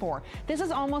looking for. This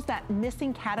is almost that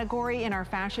missing category in our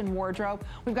fashion wardrobe.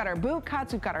 We've got our boot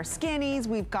cuts, we've got our skinnies,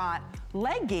 we've got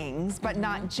leggings, but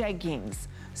not jeggings.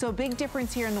 So big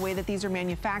difference here in the way that these are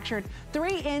manufactured.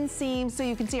 3 inseams, so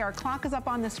you can see our clock is up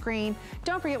on the screen.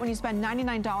 Don't forget, when you spend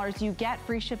 $99, you get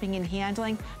free shipping and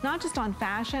handling, not just on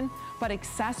fashion, but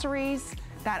accessories.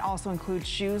 That also includes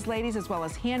shoes, ladies, as well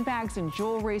as handbags and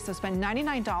jewelry. So spend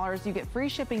 $99, you get free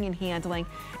shipping and handling.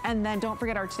 And then don't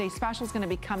forget, our today's special is going to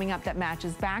be coming up that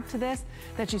matches back to this,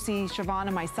 that you see Siobhan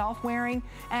and myself wearing.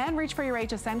 And reach for your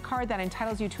HSN card that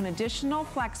entitles you to an additional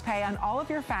flex pay on all of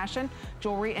your fashion,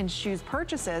 jewelry, and shoes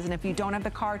purchases. And if you don't have the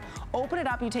card, open it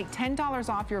up. You take $10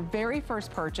 off your very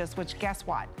first purchase, which guess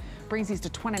what? Brings these to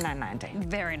 $29.90.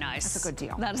 Very nice. That's a good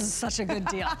deal. That is such a good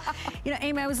deal. You know,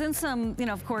 Amy, I was in some, you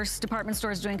know, of course, department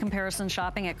stores doing comparison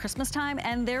shopping at Christmas time,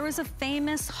 and there was a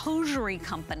famous hosiery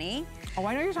company. Oh,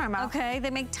 I know you're talking about. Okay, they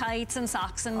make tights and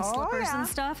socks and slippers and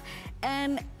stuff.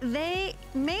 And they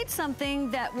made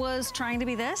something that was trying to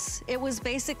be this. It was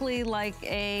basically like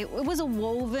it was a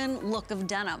woven look of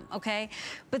denim, okay?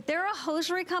 But they're a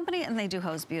hosiery company, and they do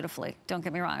hose beautifully. Don't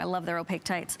get me wrong, I love their opaque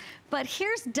tights. But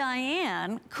here's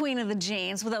Diane, queen of the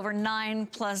jeans, with over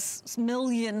 9+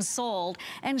 million sold,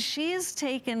 and she's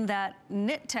taken that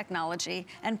knit technology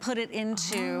and put it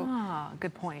into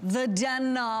good point. The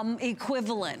denim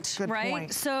equivalent, good right?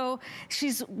 Point. So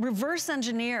she's reverse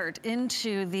engineered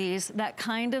into that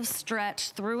kind of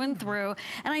stretch through and through.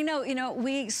 And I know, you know,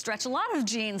 we stretch a lot of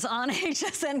jeans on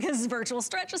HSN because virtual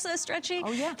stretch is so stretchy.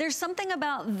 Oh yeah. There's something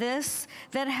about this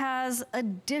that has a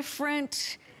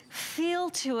different feel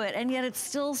to it, and yet it's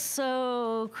still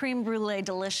so creme brulee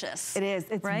delicious. It is.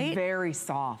 It's right? very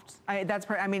soft.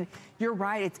 I mean, you're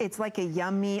right. It's like a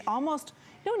yummy, almost,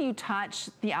 you know, when you touch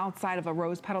the outside of a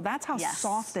rose petal, that's how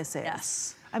soft this is.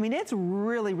 Yes. I mean, it's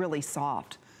really, really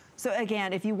soft. So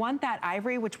again, if you want that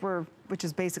ivory, which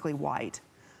is basically white,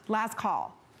 last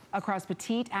call across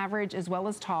petite, average, as well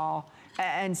as tall,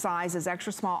 and sizes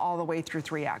extra small all the way through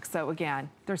 3X. So again,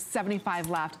 there's 75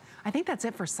 left. I think that's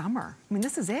it for summer. I mean,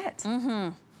 this is it. Mm-hmm.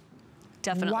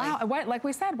 Definitely. Wow, white, like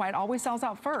we said, white always sells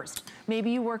out first.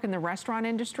 Maybe you work in the restaurant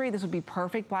industry, this would be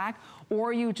perfect black,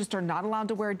 or you just are not allowed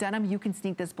to wear denim, you can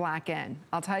sneak this black in.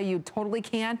 I'll tell you totally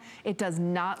can. It does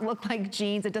not look like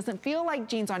jeans. It doesn't feel like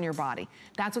jeans on your body.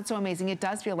 That's what's so amazing. It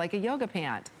does feel like a yoga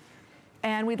pant.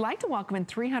 And we'd like to welcome in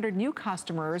 300 new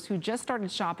customers who just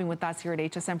started shopping with us here at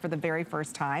HSN for the very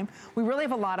first time. We really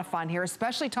have a lot of fun here,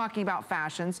 especially talking about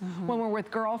fashions when we're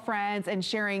with girlfriends and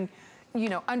sharing, you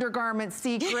know, undergarment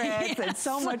secrets and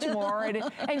so much more.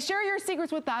 And share your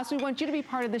secrets with us. We want you to be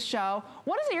part of the show.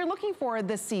 What is it you're looking for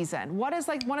this season? What is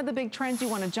like one of the big trends you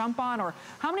want to jump on? Or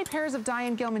how many pairs of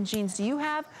Diane Gilman jeans do you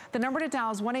have? The number to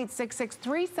dial is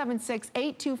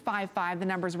 1-866-376-8255. The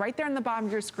number's right there on the bottom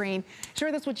of your screen.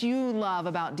 Share this what you love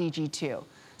about DG2.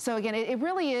 So again, it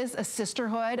really is a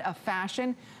sisterhood of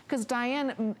fashion, because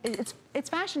Diane, it's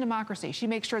fashion democracy. She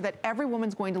makes sure that every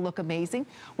woman's going to look amazing.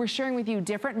 We're sharing with you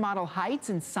different model heights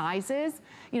and sizes,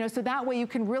 you know, so that way you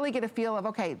can really get a feel of,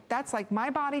 okay, that's like my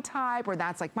body type, or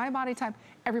that's like my body type.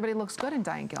 Everybody looks good in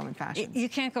Diane Gilman fashion. You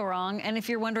can't go wrong. And if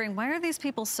you're wondering, why are these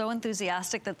people so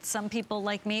enthusiastic that some people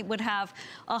like me would have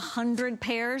 100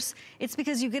 pairs? It's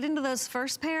because you get into those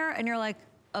first pair and you're like,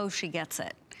 oh, she gets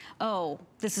it. Oh,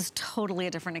 this is totally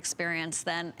a different experience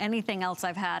than anything else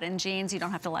I've had in jeans. You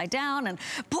don't have to lie down and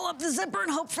pull up the zipper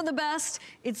and hope for the best.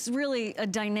 It's really a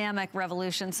dynamic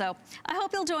revolution. So I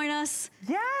hope you'll join us.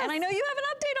 Yes. And I know you have an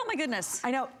update. Oh my goodness.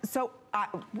 I know. So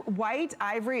white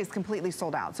ivory is completely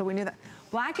sold out, so we knew that.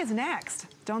 Black is next.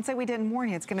 Don't say we didn't warn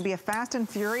you. It's gonna be a fast and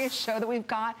furious show that we've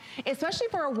got, especially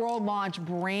for a world launch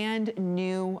brand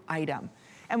new item.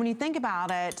 And when you think about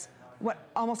it,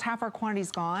 almost half our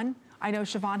quantity's gone. I know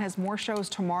Siobhan has more shows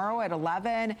tomorrow at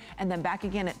 11, and then back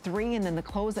again at 3, and then the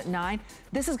close at 9.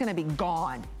 This is gonna be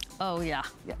gone. Oh, yeah.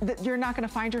 You're not gonna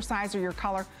find your size or your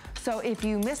color. So if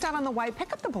you missed out on the white,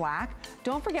 pick up the black.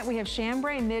 Don't forget we have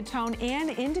chambray, mid-tone,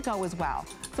 and indigo as well.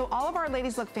 So all of our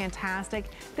ladies look fantastic.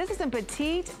 This is in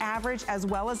petite, average, as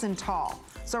well as in tall.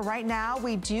 So right now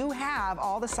we do have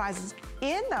all the sizes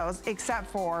in those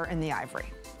except for in the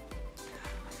ivory.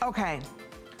 Okay.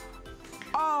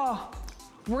 Oh,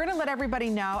 we're gonna let everybody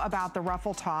know about the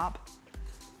ruffle top.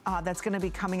 That's gonna be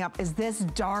coming up. Is this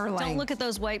darling? Don't look at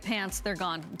those white pants, they're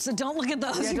gone. So don't look at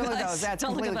those, yeah, don't look at those. That's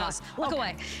don't look at gone. those. Look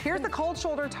away. Here's the cold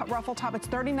shoulder ruffle top. It's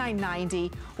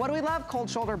 $39.90. What do we love? Cold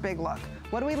shoulder, big look.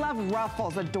 What do we love?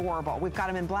 Ruffles, adorable. We've got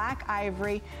them in black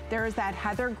ivory. There is that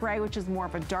heather gray, which is more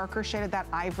of a darker shade of that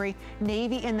ivory,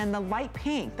 navy, and then the light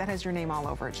pink that has your name all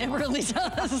over it. It really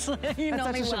does. You know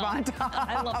me well. Siobhan top.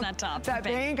 I love that top. That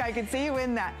pink, I can see you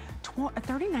in that.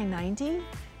 $39.90?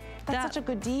 That's such a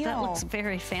good deal. That looks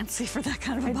very fancy for that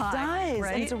kind of a buy. It does,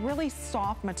 right? and it's a really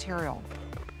soft material.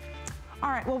 All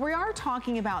right, well, we are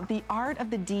talking about the art of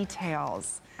the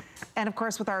details. And of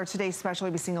course, with our today's special,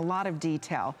 we'll be seeing a lot of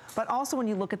detail. But also when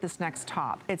you look at this next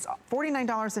top, it's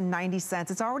 $49.90.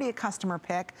 It's already a customer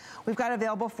pick. We've got it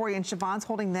available for you, and Siobhan's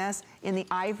holding this in the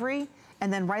ivory.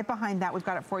 And then right behind that, we've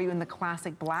got it for you in the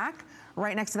classic black.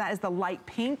 Right next to that is the light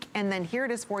pink. And then here it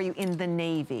is for you in the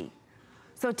navy.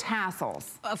 So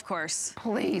tassels. Of course.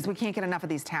 Please, we can't get enough of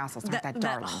these tassels. Aren't that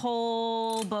darling? That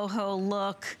whole boho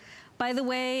look. By the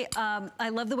way, I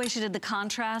love the way she did the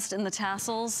contrast in the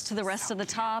tassels to the rest of the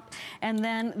top. And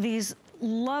then these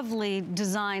lovely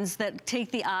designs that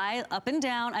take the eye up and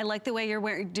down. I like the way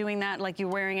you're doing that, like you're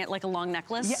wearing it like a long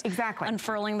necklace. Yeah, exactly.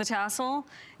 Unfurling the tassel.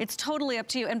 It's totally up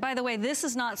to you. And by the way, this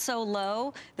is not so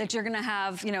low that you're gonna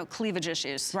have, you know, cleavage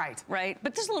issues. Right. Right?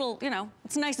 But there's a little, you know,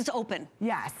 it's nice, it's open.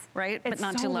 Yes. Right? But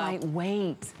not too low. It's so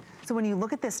lightweight. So when you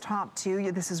look at this top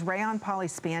too, this is rayon poly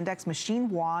spandex, machine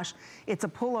wash. It's a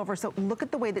pullover. So look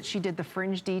at the way that she did the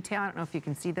fringe detail. I don't know if you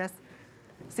can see this.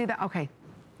 See that? Okay,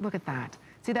 look at that.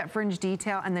 See that fringe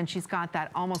detail? And then she's got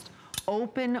that almost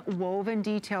open woven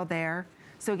detail there.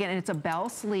 So again, it's a bell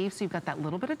sleeve, so you've got that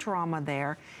little bit of drama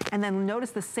there. And then notice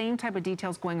the same type of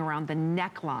details going around the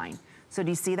neckline. So do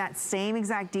you see that same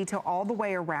exact detail all the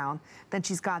way around? Then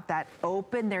she's got that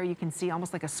open there. You can see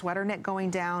almost like a sweater knit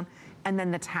going down. And then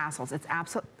the tassels.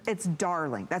 It's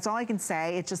darling. That's all I can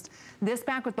say. It's just this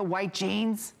back with the white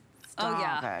jeans.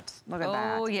 Stop it. Look at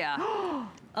that. Oh, yeah.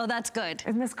 Oh, that's good.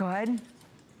 Isn't this good?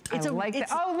 I like that.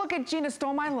 Oh, look at Gina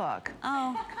stole my look.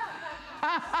 Oh.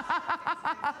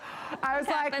 I was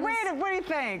like, wait, what do you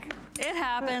think? It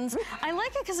happens. I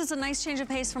like it because it's a nice change of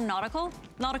pace from nautical.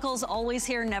 Nautical's always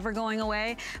here, never going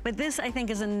away. But this, I think,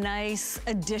 is a nice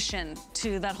addition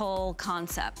to that whole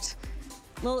concept.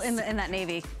 A little in that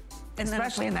navy.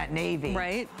 Especially in that navy.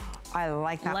 Right. I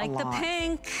like that a lot. Like the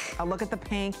pink. Look at the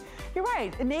pink. You're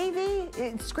right, navy,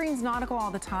 it screams nautical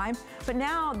all the time, but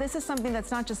now this is something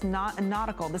that's not just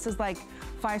nautical. This is like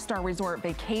 5-star resort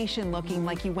vacation looking,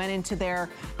 like you went into that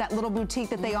little boutique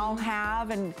that they all have,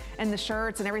 and the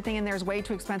shirts and everything in there is way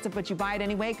too expensive, but you buy it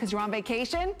anyway because you're on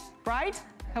vacation, right?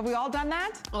 Have we all done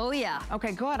that? Oh, yeah.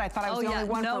 Okay, good. I thought I was the only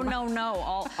one.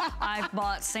 No. I've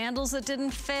bought sandals that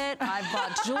didn't fit. I've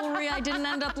bought jewelry I didn't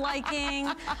end up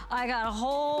liking. I got a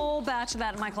whole batch of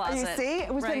that in my closet. You see?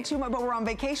 It was been too much, but we're on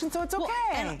vacation, so it's okay.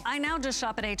 Well, and I now just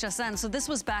shop at HSN, so this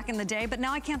was back in the day, but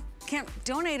now I can't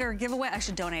donate or give away. I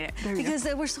should donate it because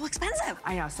they were so expensive.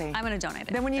 I know, see. I'm gonna donate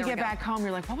it. Then when you get back home,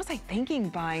 you're like, what was I thinking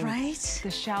buying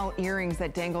the shell earrings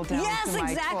that dangle down to my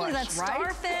push, exactly, that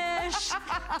starfish.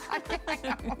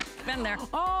 Been there.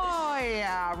 Oh,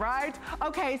 yeah, right?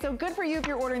 Okay, so good for you if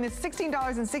you're ordering this.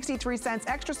 $16.63,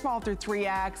 extra small through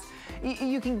 3X.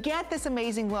 You can get this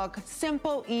amazing look,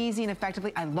 simple, easy, and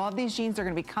effectively. I love these jeans. They're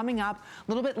gonna be coming up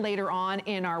a little bit later on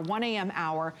in our 1 a.m.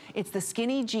 hour. It's the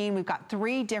skinny jean. We've got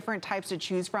 3 different types to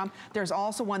choose from. There's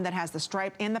also one that has the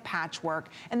stripe and the patchwork.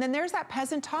 And then there's that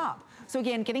peasant top. So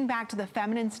again, getting back to the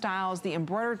feminine styles, the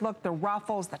embroidered look, the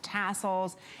ruffles, the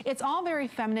tassels. It's all very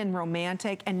feminine,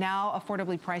 romantic, and now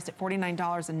affordably priced at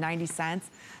 $49.90.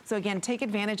 So again, take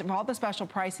advantage of all the special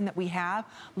pricing that we have.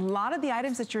 A lot of the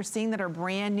items that you're seeing that are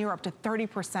brand new are up to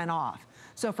 30% off.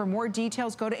 So for more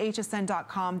details, go to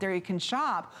hsn.com. There you can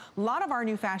shop. A lot of our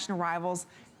new fashion arrivals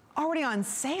already on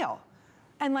sale.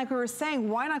 And like we were saying,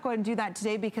 why not go ahead and do that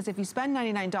today? Because if you spend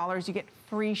 $99, you get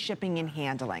free shipping and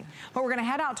handling. But we're gonna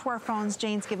head out to our phones.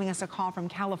 Jane's giving us a call from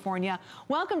California.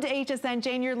 Welcome to HSN.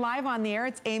 Jane, you're live on the air.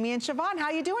 It's Amy and Siobhan.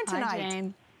 How you doing tonight? Hi,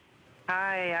 Jane.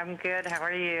 Hi, I'm good. How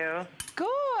are you?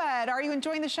 Good. Are you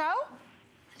enjoying the show?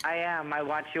 I am. I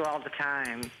watch you all the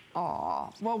time. Oh,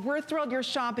 well, we're thrilled you're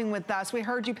shopping with us. We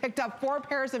heard you picked up 4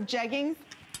 pairs of jeggings.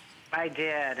 I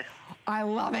did. I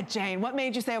love it, Jane. What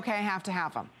made you say, okay, I have to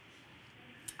have them?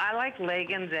 I like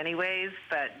leggings anyways,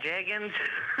 but jeggings,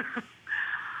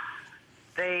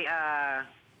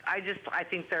 I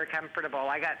think they're comfortable.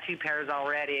 I got 2 pairs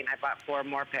already, and I bought 4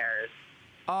 more pairs.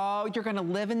 Oh, you're gonna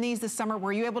live in these this summer.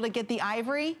 Were you able to get the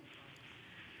ivory?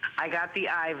 I got the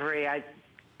ivory. I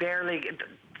barely,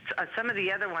 some of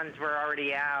the other ones were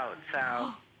already out,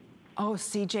 so. Oh,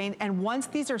 see, Jane, and once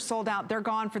these are sold out, they're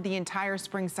gone for the entire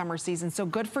spring, summer season, so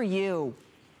good for you.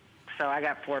 So I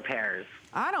got 4 pairs.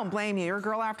 I don't blame you. You're a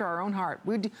girl after our own heart.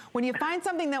 When you find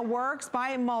something that works, buy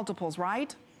it in multiples,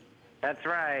 right? That's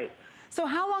right. So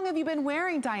how long have you been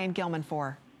wearing Diane Gilman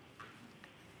for?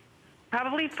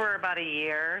 Probably for about a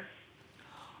year.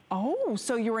 Oh,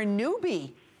 so you're a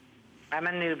newbie. I'm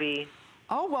a newbie.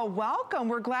 Oh, well, welcome.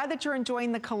 We're glad that you're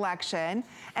enjoying the collection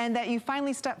and that you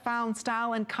finally found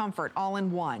style and comfort all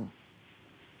in one.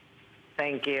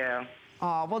 Thank you.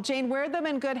 Oh, well, Jane, wear them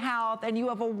in good health, and you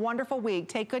have a wonderful week.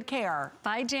 Take good care.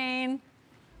 Bye, Jane.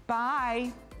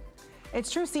 Bye.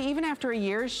 It's true. See, even after a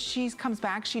year, she comes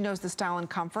back, she knows the style and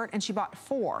comfort, and she bought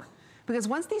 4. Because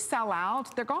once these sell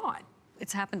out, they're gone.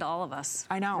 It's happened to all of us.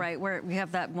 I know. Right, where we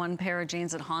have that 1 pair of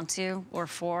jeans that haunts you, or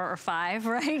 4 or 5,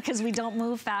 right? Because we don't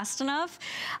move fast enough.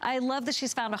 I love that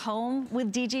she's found a home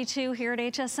with DG2 here at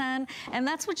HSN. And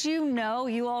that's what you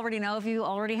already know if you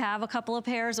already have a couple of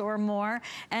pairs or more.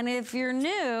 And if you're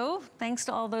new, thanks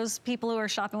to all those people who are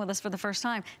shopping with us for the first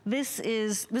time, this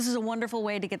is a wonderful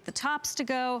way to get the tops to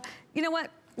go. You know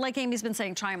what? Like Amy's been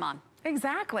saying, try them on.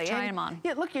 Exactly. Try them on.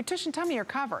 Yeah, look, your tush and tummy are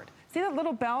covered. See that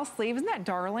little bell sleeve? Isn't that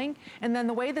darling? And then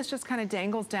the way this just kind of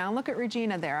dangles down. Look at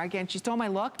Regina there. Again, she stole my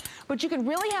look. But you can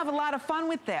really have a lot of fun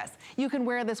with this. You can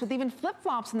wear this with even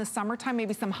flip-flops in the summertime,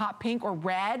 maybe some hot pink or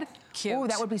red. Cute. Oh,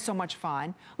 that would be so much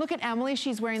fun. Look at Emily.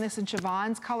 She's wearing this in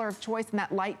Siobhan's color of choice in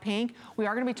that light pink. We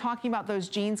are going to be talking about those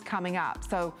jeans coming up.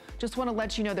 So just want to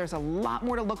let you know there's a lot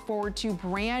more to look forward to,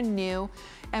 brand new.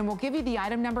 And we'll give you the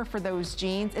item number for those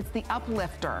jeans. It's the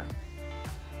Uplifter.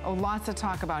 Oh, lots to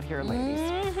talk about here, ladies.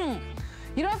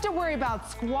 You don't have to worry about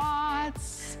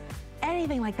squats,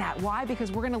 anything like that. Why?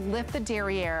 Because we're gonna lift the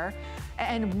derriere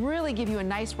and really give you a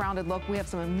nice rounded look. We have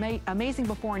some amazing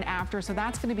before and after, so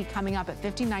that's gonna be coming up at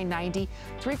 $59.90.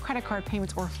 3 credit card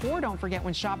payments or 4, don't forget,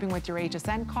 when shopping with your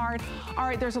HSN card. All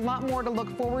right, there's a lot more to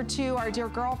look forward to. Our dear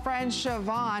girlfriend,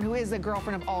 Siobhan, who is the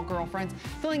girlfriend of all girlfriends,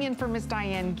 filling in for Miss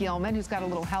Diane Gilman, who's got a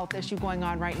little health issue going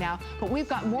on right now. But we've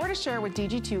got more to share with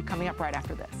DG2 coming up right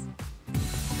after this.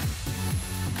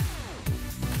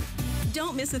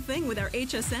 Don't miss a thing with our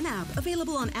HSN app,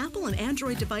 available on Apple and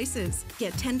Android devices.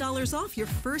 Get $10 off your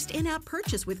first in-app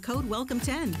purchase with code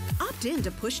WELCOME10. Opt in to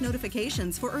push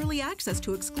notifications for early access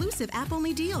to exclusive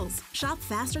app-only deals. Shop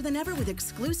faster than ever with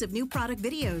exclusive new product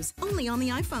videos, only on the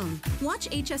iPhone. Watch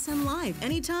HSN Live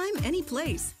anytime, any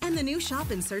place. And the new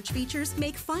shop and search features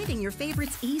make finding your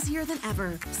favorites easier than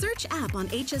ever. Search app on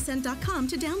hsn.com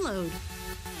to download.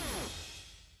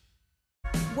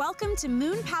 Welcome to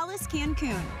Moon Palace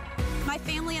Cancun. My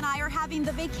family and I are having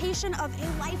the vacation of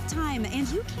a lifetime, and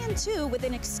you can too with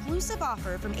an exclusive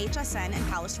offer from HSN and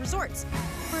Palace Resorts.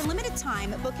 For a limited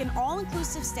time, book an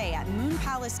all-inclusive stay at Moon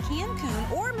Palace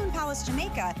Cancun or Moon Palace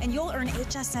Jamaica, and you'll earn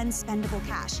HSN spendable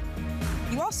cash.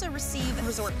 You also receive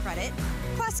resort credit,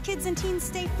 plus kids and teens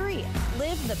stay free.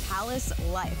 Live the Palace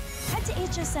life. Head to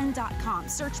hsn.com,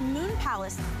 search Moon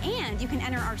Palace, and you can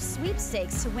enter our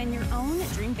sweepstakes to win your own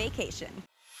dream vacation.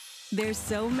 There's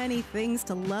so many things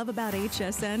to love about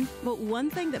HSN, but one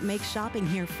thing that makes shopping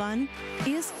here fun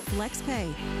is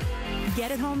FlexPay. Get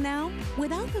it home now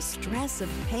without the stress of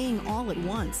paying all at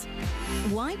once.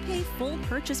 Why pay full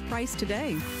purchase price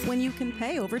today when you can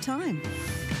pay over time?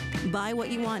 Buy what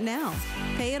you want now,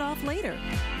 pay it off later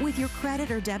with your credit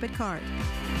or debit card.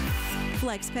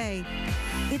 FlexPay.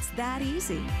 It's that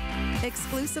easy.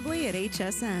 Exclusively at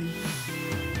HSN.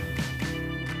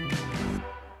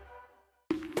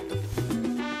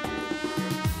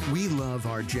 We love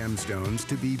our gemstones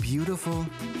to be beautiful,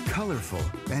 colorful,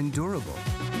 and durable.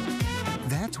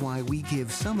 That's why we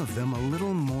give some of them a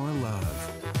little more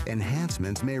love.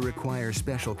 Enhancements may require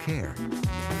special care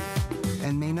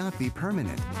and may not be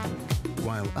permanent,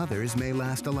 while others may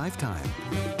last a lifetime.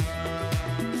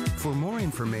 For more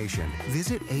information, information,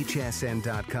 visit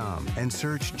hsn.com and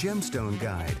search Gemstone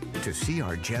Guide to see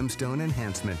our Gemstone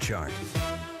Enhancement Chart.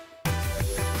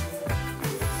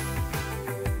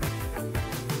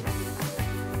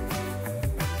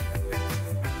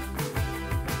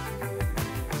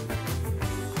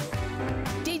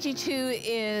 DG2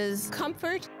 is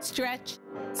comfort, stretch,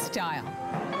 style.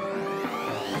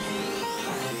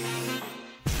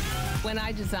 When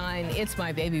I design, it's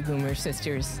my baby boomer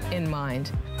sisters in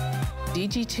mind.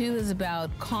 DG2 is about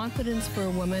confidence for a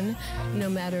woman, no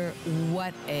matter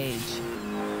what age.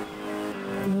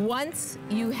 Once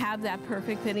you have that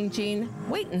perfect fitting jean,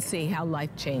 wait and see how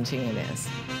life-changing it is.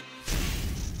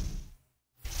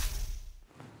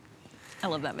 I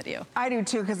love that video. I do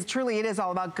too, because truly it is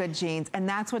all about good jeans. And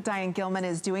that's what Diane Gilman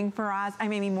is doing for us.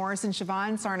 I'm Amy Morrison.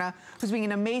 Siobhan Sarna, who's being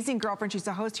an amazing girlfriend. She's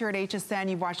a host here at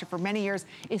HSN. You've watched her for many years,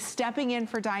 is stepping in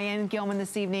for Diane Gilman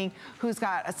this evening, who's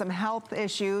got some health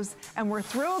issues. And we're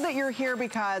thrilled that you're here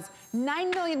because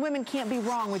 9 million women can't be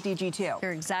wrong with DG2.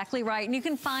 You're exactly right. And you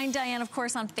can find Diane, of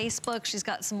course, on Facebook. She's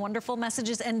got some wonderful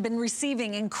messages and been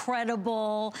receiving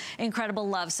incredible, incredible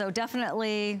love. So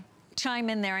definitely chime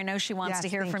in there. I know she wants to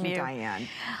hear from you. Diane.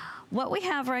 What we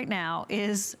have right now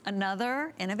is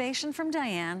another innovation from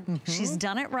Diane. She's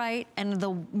done it right, and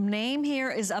the name here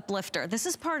is Uplifter. This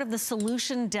is part of the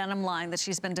Solution denim line that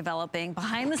she's been developing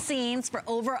behind the scenes for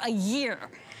over a year.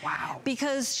 Wow.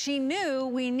 Because she knew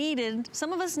we needed,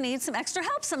 some of us need some extra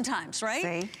help sometimes, right?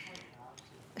 See?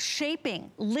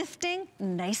 Shaping, lifting,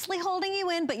 nicely holding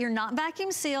you in, but you're not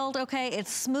vacuum sealed, okay? It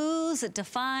smooths, it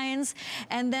defines,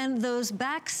 and then those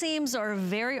back seams are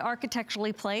very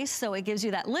architecturally placed, so it gives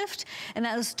you that lift, and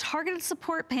those targeted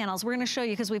support panels, we're gonna show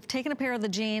you, because we've taken a pair of the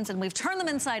jeans and we've turned them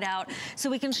inside out, so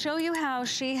we can show you how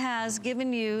she has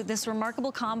given you this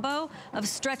remarkable combo of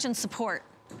stretch and support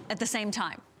at the same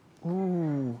time.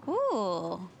 Ooh.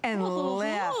 Ooh. And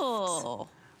lift. Ooh.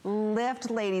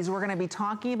 Lift, ladies. We're gonna be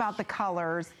talking about the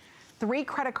colors. 3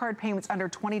 credit card payments under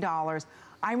 $20.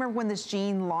 I remember when this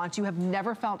jean launched, you have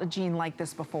never felt a jean like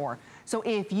this before. So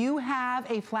if you have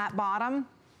a flat bottom,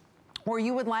 or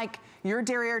you would like your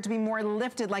derriere to be more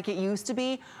lifted like it used to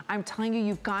be, I'm telling you,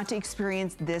 you've got to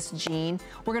experience this jean.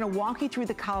 We're gonna walk you through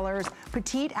the colors,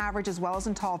 petite, average, as well as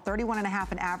in tall,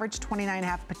 31.5 in average,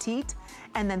 29.5 petite,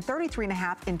 and then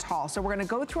 33.5 in tall. So we're gonna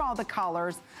go through all the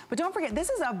colors, but don't forget, this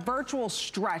is a virtual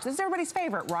stretch. This is everybody's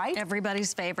favorite, right?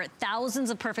 Everybody's favorite. Thousands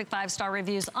of perfect 5-star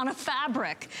reviews on a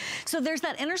fabric. So there's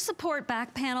that inner support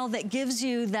back panel that gives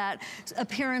you that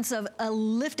appearance of a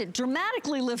lifted,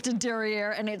 dramatically lifted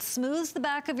derriere, and it smooths the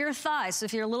back of your thigh. So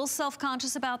if you're a little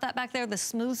self-conscious about that back there, this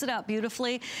smooths it out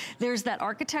beautifully. There's that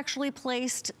architecturally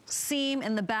placed seam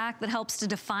in the back that helps to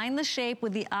define the shape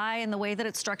with the eye and the way that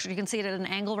it's structured. You can see it at an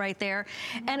angle right there.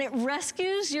 And it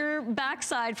rescues your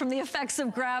backside from the effects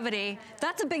of gravity.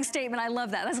 That's a big statement. I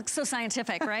love that. That's so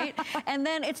scientific, right? And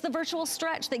then it's the virtual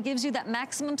stretch that gives you that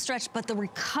maximum stretch, but the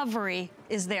recovery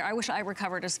is there. I wish I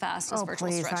recovered as fast as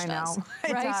virtual stretch does.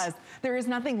 It does. There is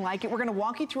nothing like it. We're gonna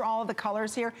walk you through all of the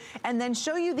colors here and then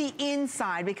show you the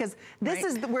inside, because this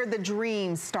is where the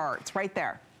dream starts, right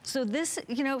there. So this,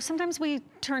 you know, sometimes we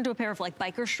turn to a pair of like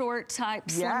biker short type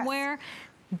swimwear,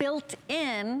 built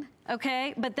in,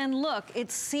 okay? But then look,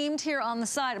 it's seamed here on the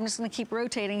side. I'm just gonna keep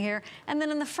rotating here. And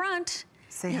then in the front,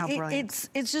 see how brilliant.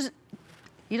 It's just,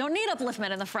 you don't need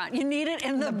upliftment in the front. You need it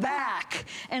in the back.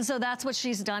 And so that's what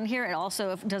she's done here. It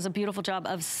also does a beautiful job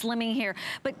of slimming here.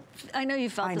 But I know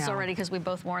you've felt this already because we've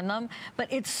both worn them. But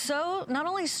it's so, not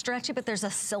only stretchy, but there's a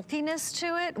silkiness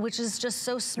to it, which is just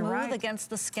so smooth against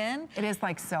the skin. It is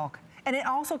like silk. And it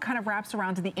also kind of wraps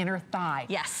around to the inner thigh.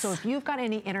 Yes. So if you've got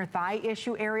any inner thigh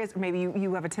issue areas, or maybe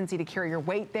you have a tendency to carry your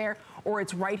weight there, or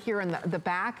it's right here in the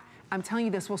back, I'm telling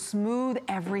you, this will smooth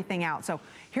everything out. So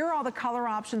here are all the color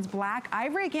options. Black,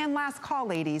 ivory, again, last call,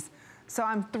 ladies. So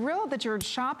I'm thrilled that you're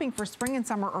shopping for spring and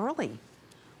summer early.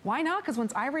 Why not? Because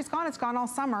once ivory's gone, it's gone all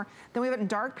summer. Then we have it in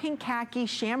dark pink, khaki,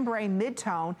 chambray,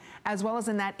 mid-tone, as well as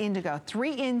in that indigo.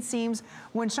 3 inseams.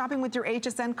 When shopping with your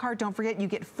HSN card, don't forget, you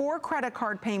get 4 credit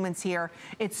card payments here.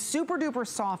 It's super duper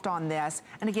soft on this.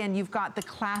 And again, you've got the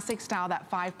classic style, that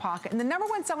 5 pocket, and the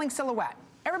 #1 selling silhouette.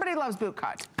 Everybody loves boot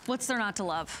cut. What's there not to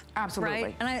love?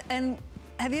 Absolutely. Right? And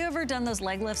have you ever done those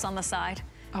leg lifts on the side?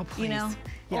 Oh, please. You know,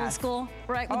 old school,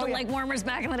 right? With the leg warmers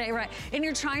back in the day, right? And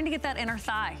you're trying to get that inner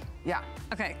thigh. Yeah.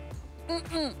 Okay.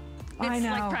 It's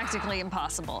like practically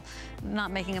impossible. I'm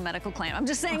not making a medical claim. I'm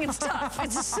just saying it's tough.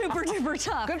 It's super duper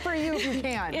tough. Good for you if you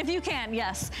can. If you can,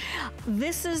 yes.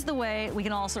 This is the way we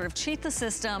can all sort of cheat the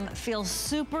system, feel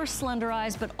super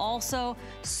slenderized, but also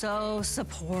so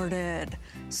supported.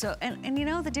 So, and you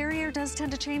know, the derriere does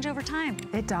tend to change over time.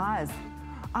 It does.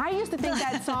 I used to think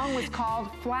that song was called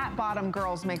Flat Bottom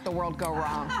Girls Make the World Go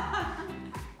Wrong.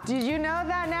 Did you know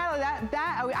that,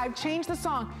 Natalie? I've changed the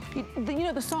song. You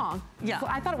know the song? Yeah.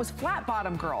 I thought it was Flat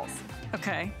Bottom Girls.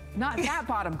 Okay. Not Fat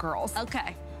Bottom Girls.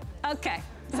 Okay. Okay.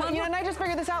 So, and I just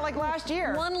figured this out like last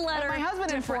year. One letter. And my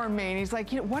husband informed me, and he's like,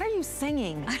 what are you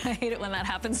singing? I hate it when that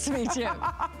happens to me too.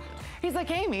 He's like,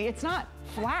 Amy, it's not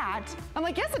flat. I'm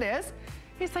like, yes, it is.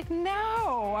 He's like,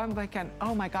 no. I'm like,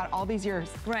 oh my God, all these years.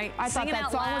 Right. I thought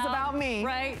that song was about me.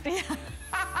 Right.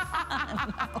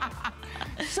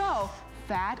 So,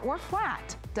 fat or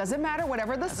flat, doesn't matter,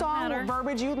 whatever the song or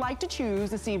verbiage you'd like to choose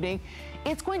this evening,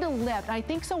 it's going to lift. I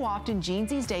think so often jeans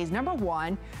these days, number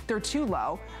one, they're too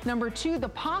low. Number two, the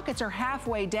pockets are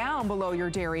halfway down below your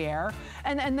derriere.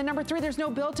 And then number three, there's no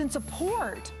built-in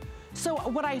support. So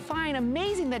what I find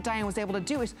amazing that Diane was able to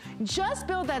do is just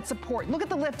build that support. Look at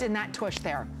the lift in that tush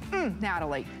there.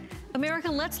 Natalie.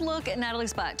 American, let's look at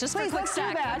Natalie's butt. Just for a quick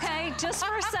sec, okay? Just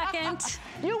for a second.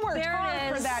 You worked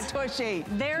hard for that tushy.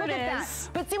 There it is.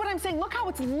 But see what I'm saying? Look how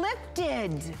it's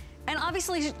lifted. And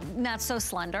obviously, Nat's so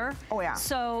slender. Oh, yeah.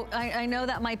 So I know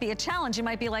that might be a challenge. You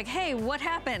might be like, hey, what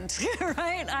happened,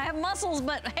 right? I have muscles,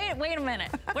 but hey, wait a minute.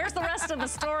 Where's the rest of the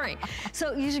story?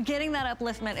 So you're getting that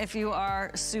upliftment if you are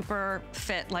super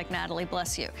fit like Natalie,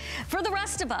 bless you. For the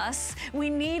rest of us, we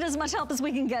need as much help as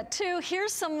we can get too.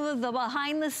 Here's some of the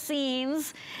behind the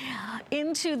scenes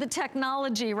into the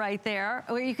technology right there,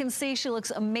 where you can see she looks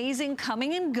amazing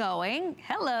coming and going.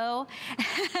 Hello.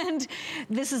 And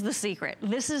this is the secret.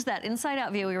 This is that inside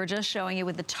out view we were just showing you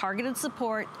with the targeted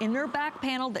support inner back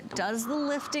panel that does the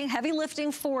lifting, heavy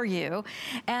lifting for you.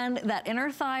 And that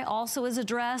inner thigh also is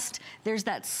addressed. There's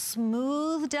that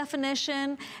smooth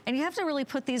definition. And you have to really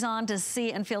put these on to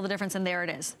see and feel the difference. And there it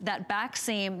is. That back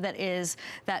seam that is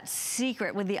that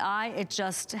secret with the eye, it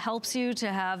just helps you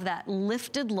to have that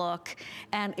lifted look.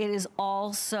 And it is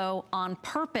also on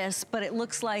purpose, but it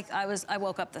looks like I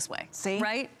woke up this way. See?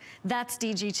 Right? That's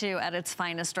DG2 at its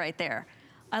finest right there.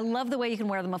 I love the way you can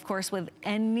wear them, of course, with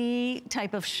any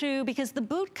type of shoe, because the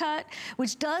boot cut,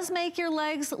 which does make your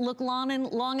legs look long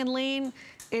and lean,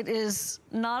 it is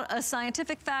not a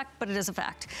scientific fact, but it is a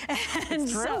fact. And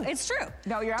it's true. So it's true.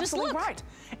 No, you're absolutely right.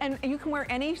 And you can wear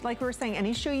any, like we were saying,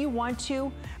 any shoe you want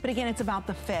to, but again, it's about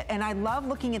the fit. And I love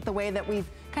looking at the way that we've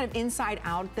kind of inside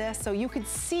out this, so you could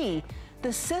see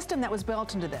the system that was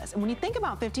built into this. And when you think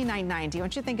about $59.90, I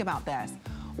want you to think about this.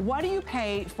 What do you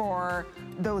pay for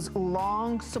those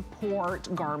long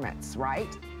support garments, right?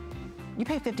 You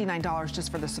pay $59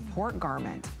 just for the support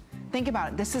garment. Think about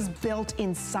it. This is built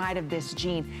inside of this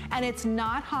jean. And it's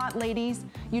not hot, ladies.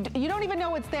 You don't even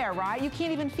know it's there, right? You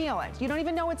can't even feel it. You don't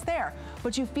even know it's there.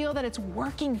 But you feel that it's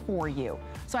working for you.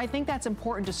 So I think that's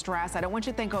important to stress. I don't want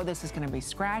you to think, oh, this is going to be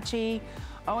scratchy.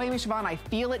 Oh, Amy Siobhan, I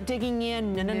feel it digging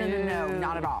in. No, no, no, no, no,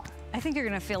 not at all. I think you're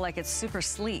gonna feel like it's super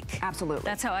sleek. Absolutely.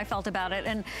 That's how I felt about it.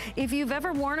 And if you've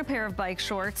ever worn a pair of bike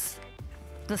shorts,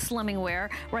 the slimming wear,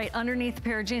 right underneath the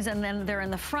pair of jeans, and then they're in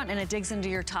the front and it digs into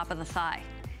your top of the thigh,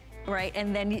 right?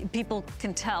 And then people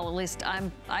can tell, at least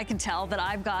I can tell that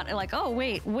I've got like, oh,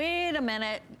 wait a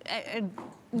minute.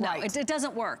 No, right. it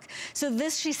doesn't work. So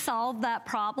she solved that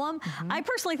problem. I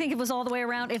personally think if it was all the way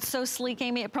around, it's so sleek,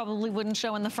 Amy, it probably wouldn't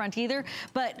show in the front either.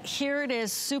 But here it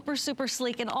is, super, super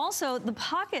sleek. And also the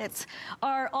pockets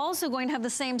are also going to have the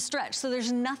same stretch. So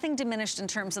there's nothing diminished in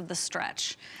terms of the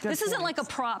stretch. This isn't like a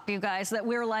prop, you guys, that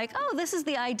we're like, oh, this is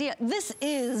the idea. This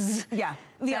is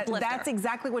the uplifter. That's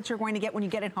exactly what you're going to get when you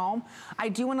get it home. I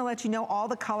do want to let you know all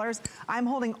the colors. I'm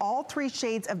holding all 3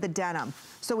 shades of the denim.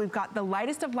 So we've got the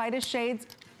lightest of lightest shades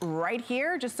right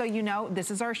here, just so you know. This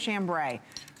is our chambray.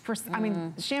 I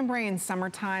mean, chambray in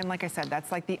summertime, like I said,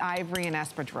 that's like the ivory and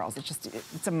espadrilles.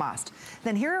 It's a must.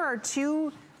 Then here are our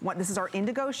 2, this is our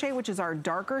indigo shade, which is our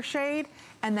darker shade.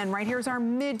 And then right here is our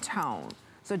mid-tone.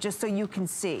 So just so you can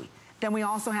see. Then we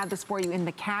also have this for you in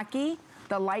the khaki,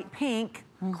 the light pink,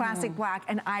 classic black,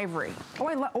 and ivory. Oh,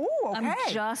 okay. I'm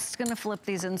just gonna flip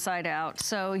these inside out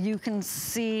so you can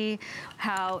see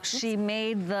how she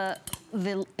made the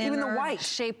inner white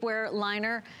shapewear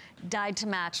liner dyed to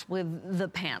match with the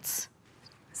pants.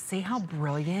 See how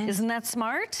brilliant? Isn't that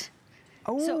smart?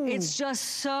 Oh. So it's just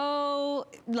so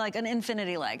like an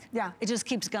infinity leg. Yeah. It just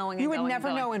keeps going and you going. would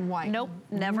never know in white. Nope,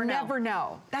 never know. Never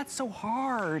know. That's so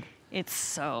hard. It's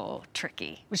so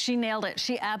tricky. She nailed it.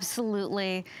 She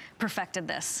absolutely perfected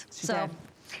this. She did.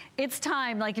 It's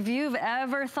time. Like if you've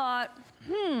ever thought,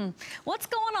 what's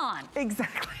going on?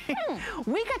 Exactly.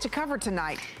 We got you covered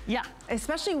tonight. Yeah.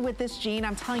 Especially with this jean,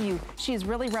 I'm telling you, she's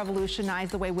really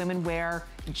revolutionized the way women wear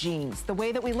jeans. The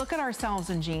way that we look at ourselves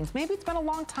in jeans. Maybe it's been a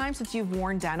long time since you've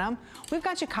worn denim. We've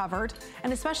got you covered.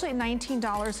 And especially at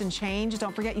 $19 and change,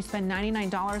 don't forget you spend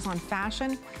 $99 on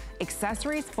fashion,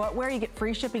 accessories, footwear, you get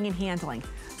free shipping and handling.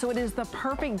 So it is the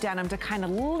perfect denim to kind of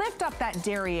lift up that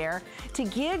derriere, to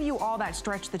give you all that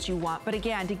stretch that you want, but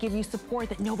again, to give you support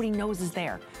that nobody knows is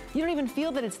there. You don't even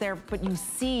feel that it's there, but you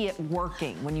see it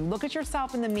working. When you look at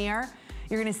yourself in the mirror,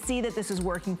 you're gonna see that this is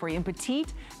working for you in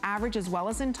petite, average, as well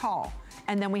as in tall.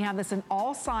 And then we have this in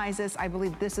all sizes. I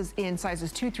believe this is in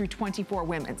sizes 2 through 24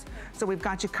 women's. So we've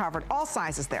got you covered, all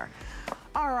sizes there.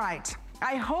 All right,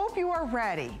 I hope you are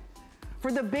ready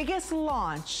for the biggest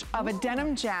launch of a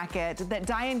denim jacket that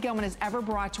Diane Gilman has ever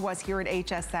brought to us here at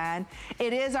HSN.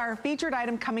 It is our featured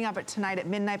item coming up tonight at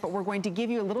midnight, but we're going to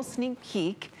give you a little sneak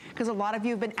peek because a lot of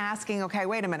you have been asking, okay,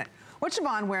 wait a minute. What's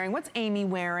Siobhan wearing? What's Amy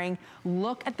wearing?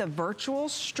 Look at the virtual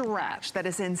stretch that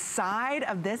is inside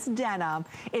of this denim.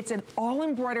 It's an all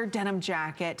embroidered denim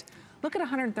jacket. Look at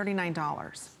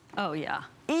 $139. Oh yeah.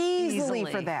 Easily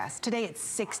for this. Today it's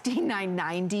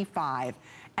 $69.95.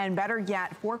 And better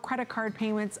yet, 4 credit card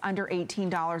payments under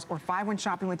 $18 or 5 when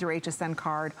shopping with your HSN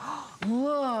card.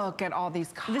 Look at all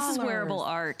these colors. This is wearable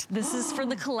art. This is for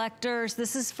the collectors.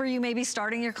 This is for you maybe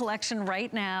starting your collection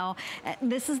right now.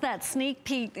 This is that sneak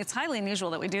peek. It's highly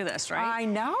unusual that we do this, right? I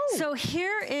know. So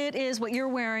here it is what you're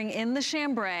wearing in the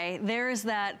chambray. There is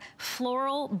that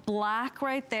floral black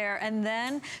right there. And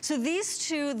then, so these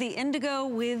two, the indigo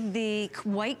with the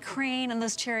white crane and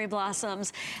those cherry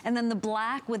blossoms, and then the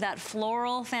black with that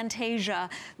floral Fantasia,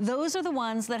 those are the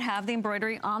ones that have the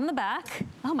embroidery on the back.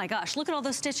 Oh my gosh, look at all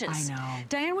those stitches. I know.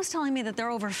 Diane was telling me that there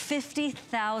are over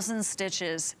 50,000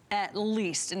 stitches at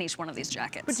least in each one of these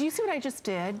jackets. But do you see what I just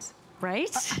did?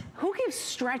 Right? Who gives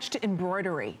stretched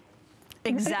embroidery?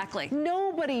 Exactly.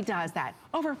 Nobody does that.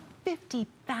 Over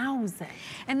 50,000.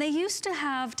 And they used to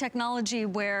have technology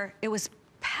where it was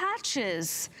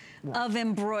patches of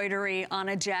embroidery on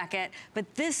a jacket,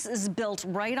 but this is built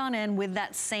right on in with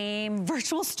that same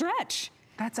virtual stretch.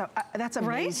 That's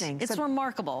amazing. Right? It's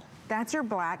remarkable. That's your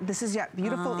black. This is your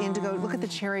beautiful indigo. Look at the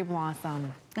cherry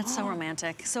blossom. That's so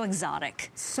romantic, so exotic.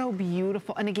 So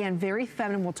beautiful. And again, very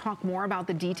feminine. We'll talk more about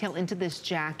the detail into this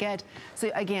jacket.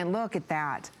 So again, look at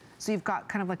that. So you've got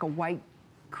kind of like a white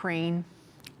crane.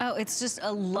 Oh, it's just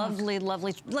a lovely,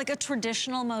 lovely, like a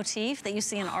traditional motif that you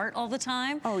see in art all the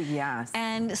time. Oh, yes.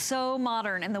 And so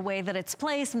modern in the way that it's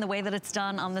placed and the way that it's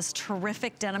done on this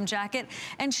terrific denim jacket.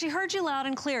 And she heard you loud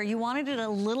and clear. You wanted it a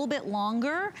little bit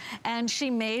longer, and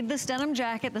she made this denim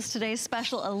jacket, this today's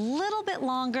special, a little bit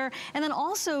longer, and then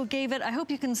also gave it, I hope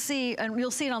you can see, and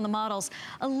you'll see it on the models,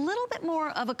 a little bit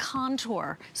more of a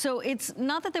contour. So it's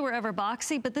not that they were ever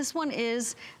boxy, but this one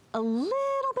is a little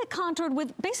bit contoured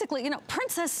with basically, you know,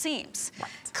 princess seams.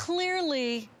 Right.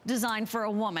 Clearly designed for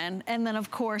a woman. And then of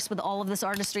course, with all of this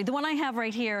artistry, the one I have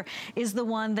right here is the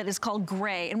one that is called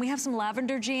gray. And we have some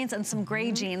lavender jeans and some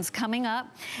gray jeans coming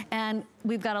up. And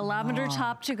we've got a lavender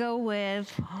top to go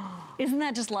with. Isn't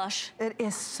that just lush? It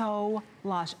is so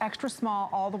lush. Extra small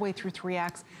all the way through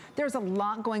 3X. There's a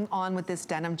lot going on with this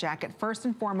denim jacket. First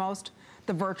and foremost,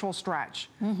 the virtual stretch.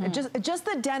 Just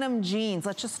the denim jeans,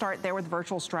 let's just start there with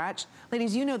virtual stretch.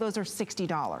 Ladies, you know those are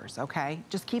 $60, okay?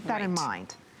 Just keep that in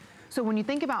mind. So when you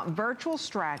think about virtual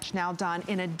stretch now done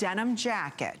in a denim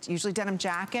jacket, usually denim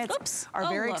jackets are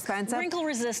very expensive. Wrinkle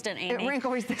resistant, Amy.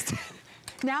 Wrinkle resistant.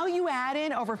 Now you add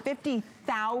in over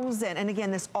 50,000, and again,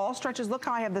 this all stretches. Look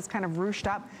how I have this kind of ruched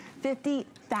up.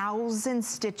 50,000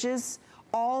 stitches,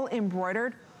 all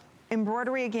embroidered.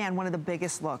 Embroidery, again, one of the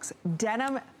biggest looks.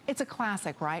 Denim, it's a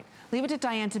classic, right? Leave it to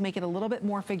Diane to make it a little bit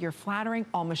more figure flattering,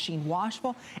 all machine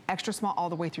washable, extra small all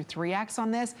the way through 3X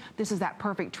on this. This is that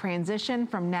perfect transition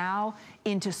from now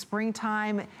into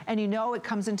springtime. And you know it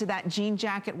comes into that jean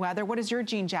jacket weather. What does your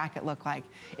jean jacket look like?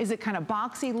 Is it kind of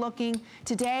boxy looking?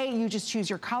 Today, you just choose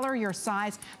your color, your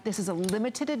size. This is a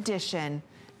limited edition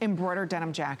embroidered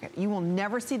denim jacket. You will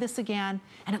never see this again,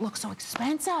 and it looks so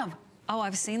expensive. Oh,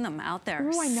 I've seen them out there.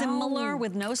 Oh, I know. Similar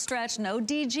with no stretch, no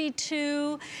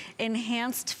DG2,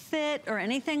 enhanced fit or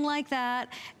anything like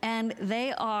that. And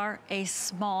they are a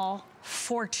small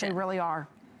fortune. They really are.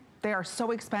 They are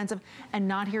so expensive and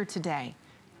not here today.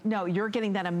 No, you're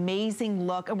getting that amazing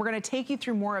look. And we're gonna take you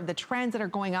through more of the trends that are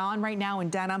going on right now in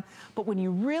denim. But when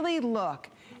you really look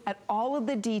at all of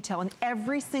the detail in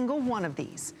every single one of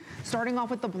these, starting off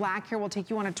with the black here, we'll take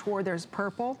you on a tour. There's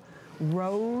purple,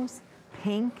 rose,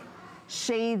 pink,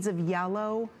 shades of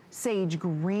yellow, sage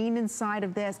green inside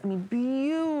of this. I mean,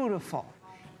 beautiful.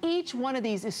 Each one of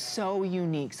these is so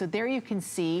unique. So there you can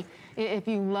see, if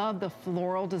you love the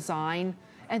floral design,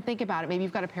 and think about it, maybe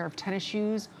you've got a pair of tennis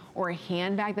shoes or a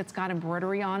handbag that's got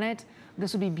embroidery on it.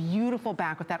 This would be beautiful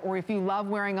back with that. Or if you love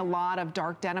wearing a lot of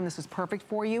dark denim, this is perfect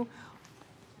for you.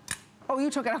 Oh, you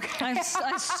took it, okay. I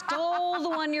stole the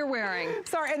one you're wearing.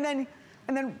 Sorry, and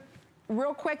then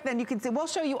real quick, then you can see, we'll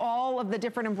show you all of the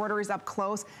different embroideries up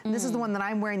close. This is the one that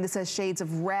I'm wearing. This has shades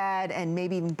of red and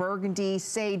maybe even burgundy,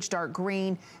 sage, dark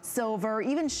green, silver,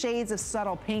 even shades of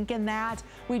subtle pink in that.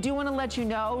 We do want to let you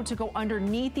know to go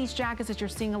underneath these jackets that you're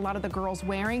seeing a lot of the girls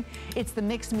wearing. It's the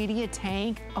mixed media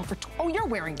tank. Oh, you're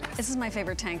wearing this. This is my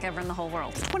favorite tank ever in the whole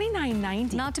world.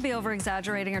 $29.90. Not to be over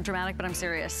exaggerating or dramatic, but I'm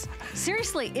serious.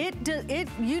 Seriously,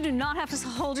 you do not have to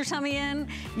hold your tummy in.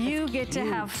 You get to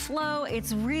have flow.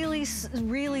 It's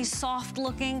really soft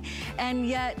looking, and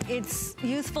yet it's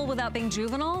youthful without being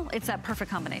juvenile. It's that perfect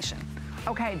combination.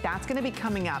 Okay, that's gonna be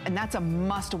coming up, and that's a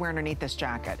must wear underneath this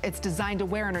jacket. It's designed to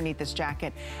wear underneath this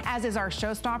jacket, as is our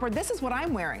showstopper. This is what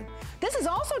I'm wearing. This is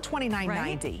also $29.90.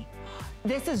 Right?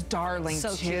 This is darling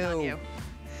so too. Cute on you.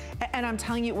 And I'm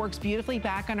telling you, it works beautifully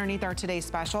back underneath our today's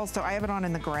special. So I have it on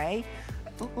in the gray.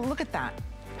 Look at that.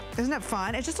 Isn't it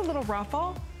fun? It's just a little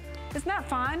ruffle. Isn't that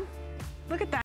fun? Look at that.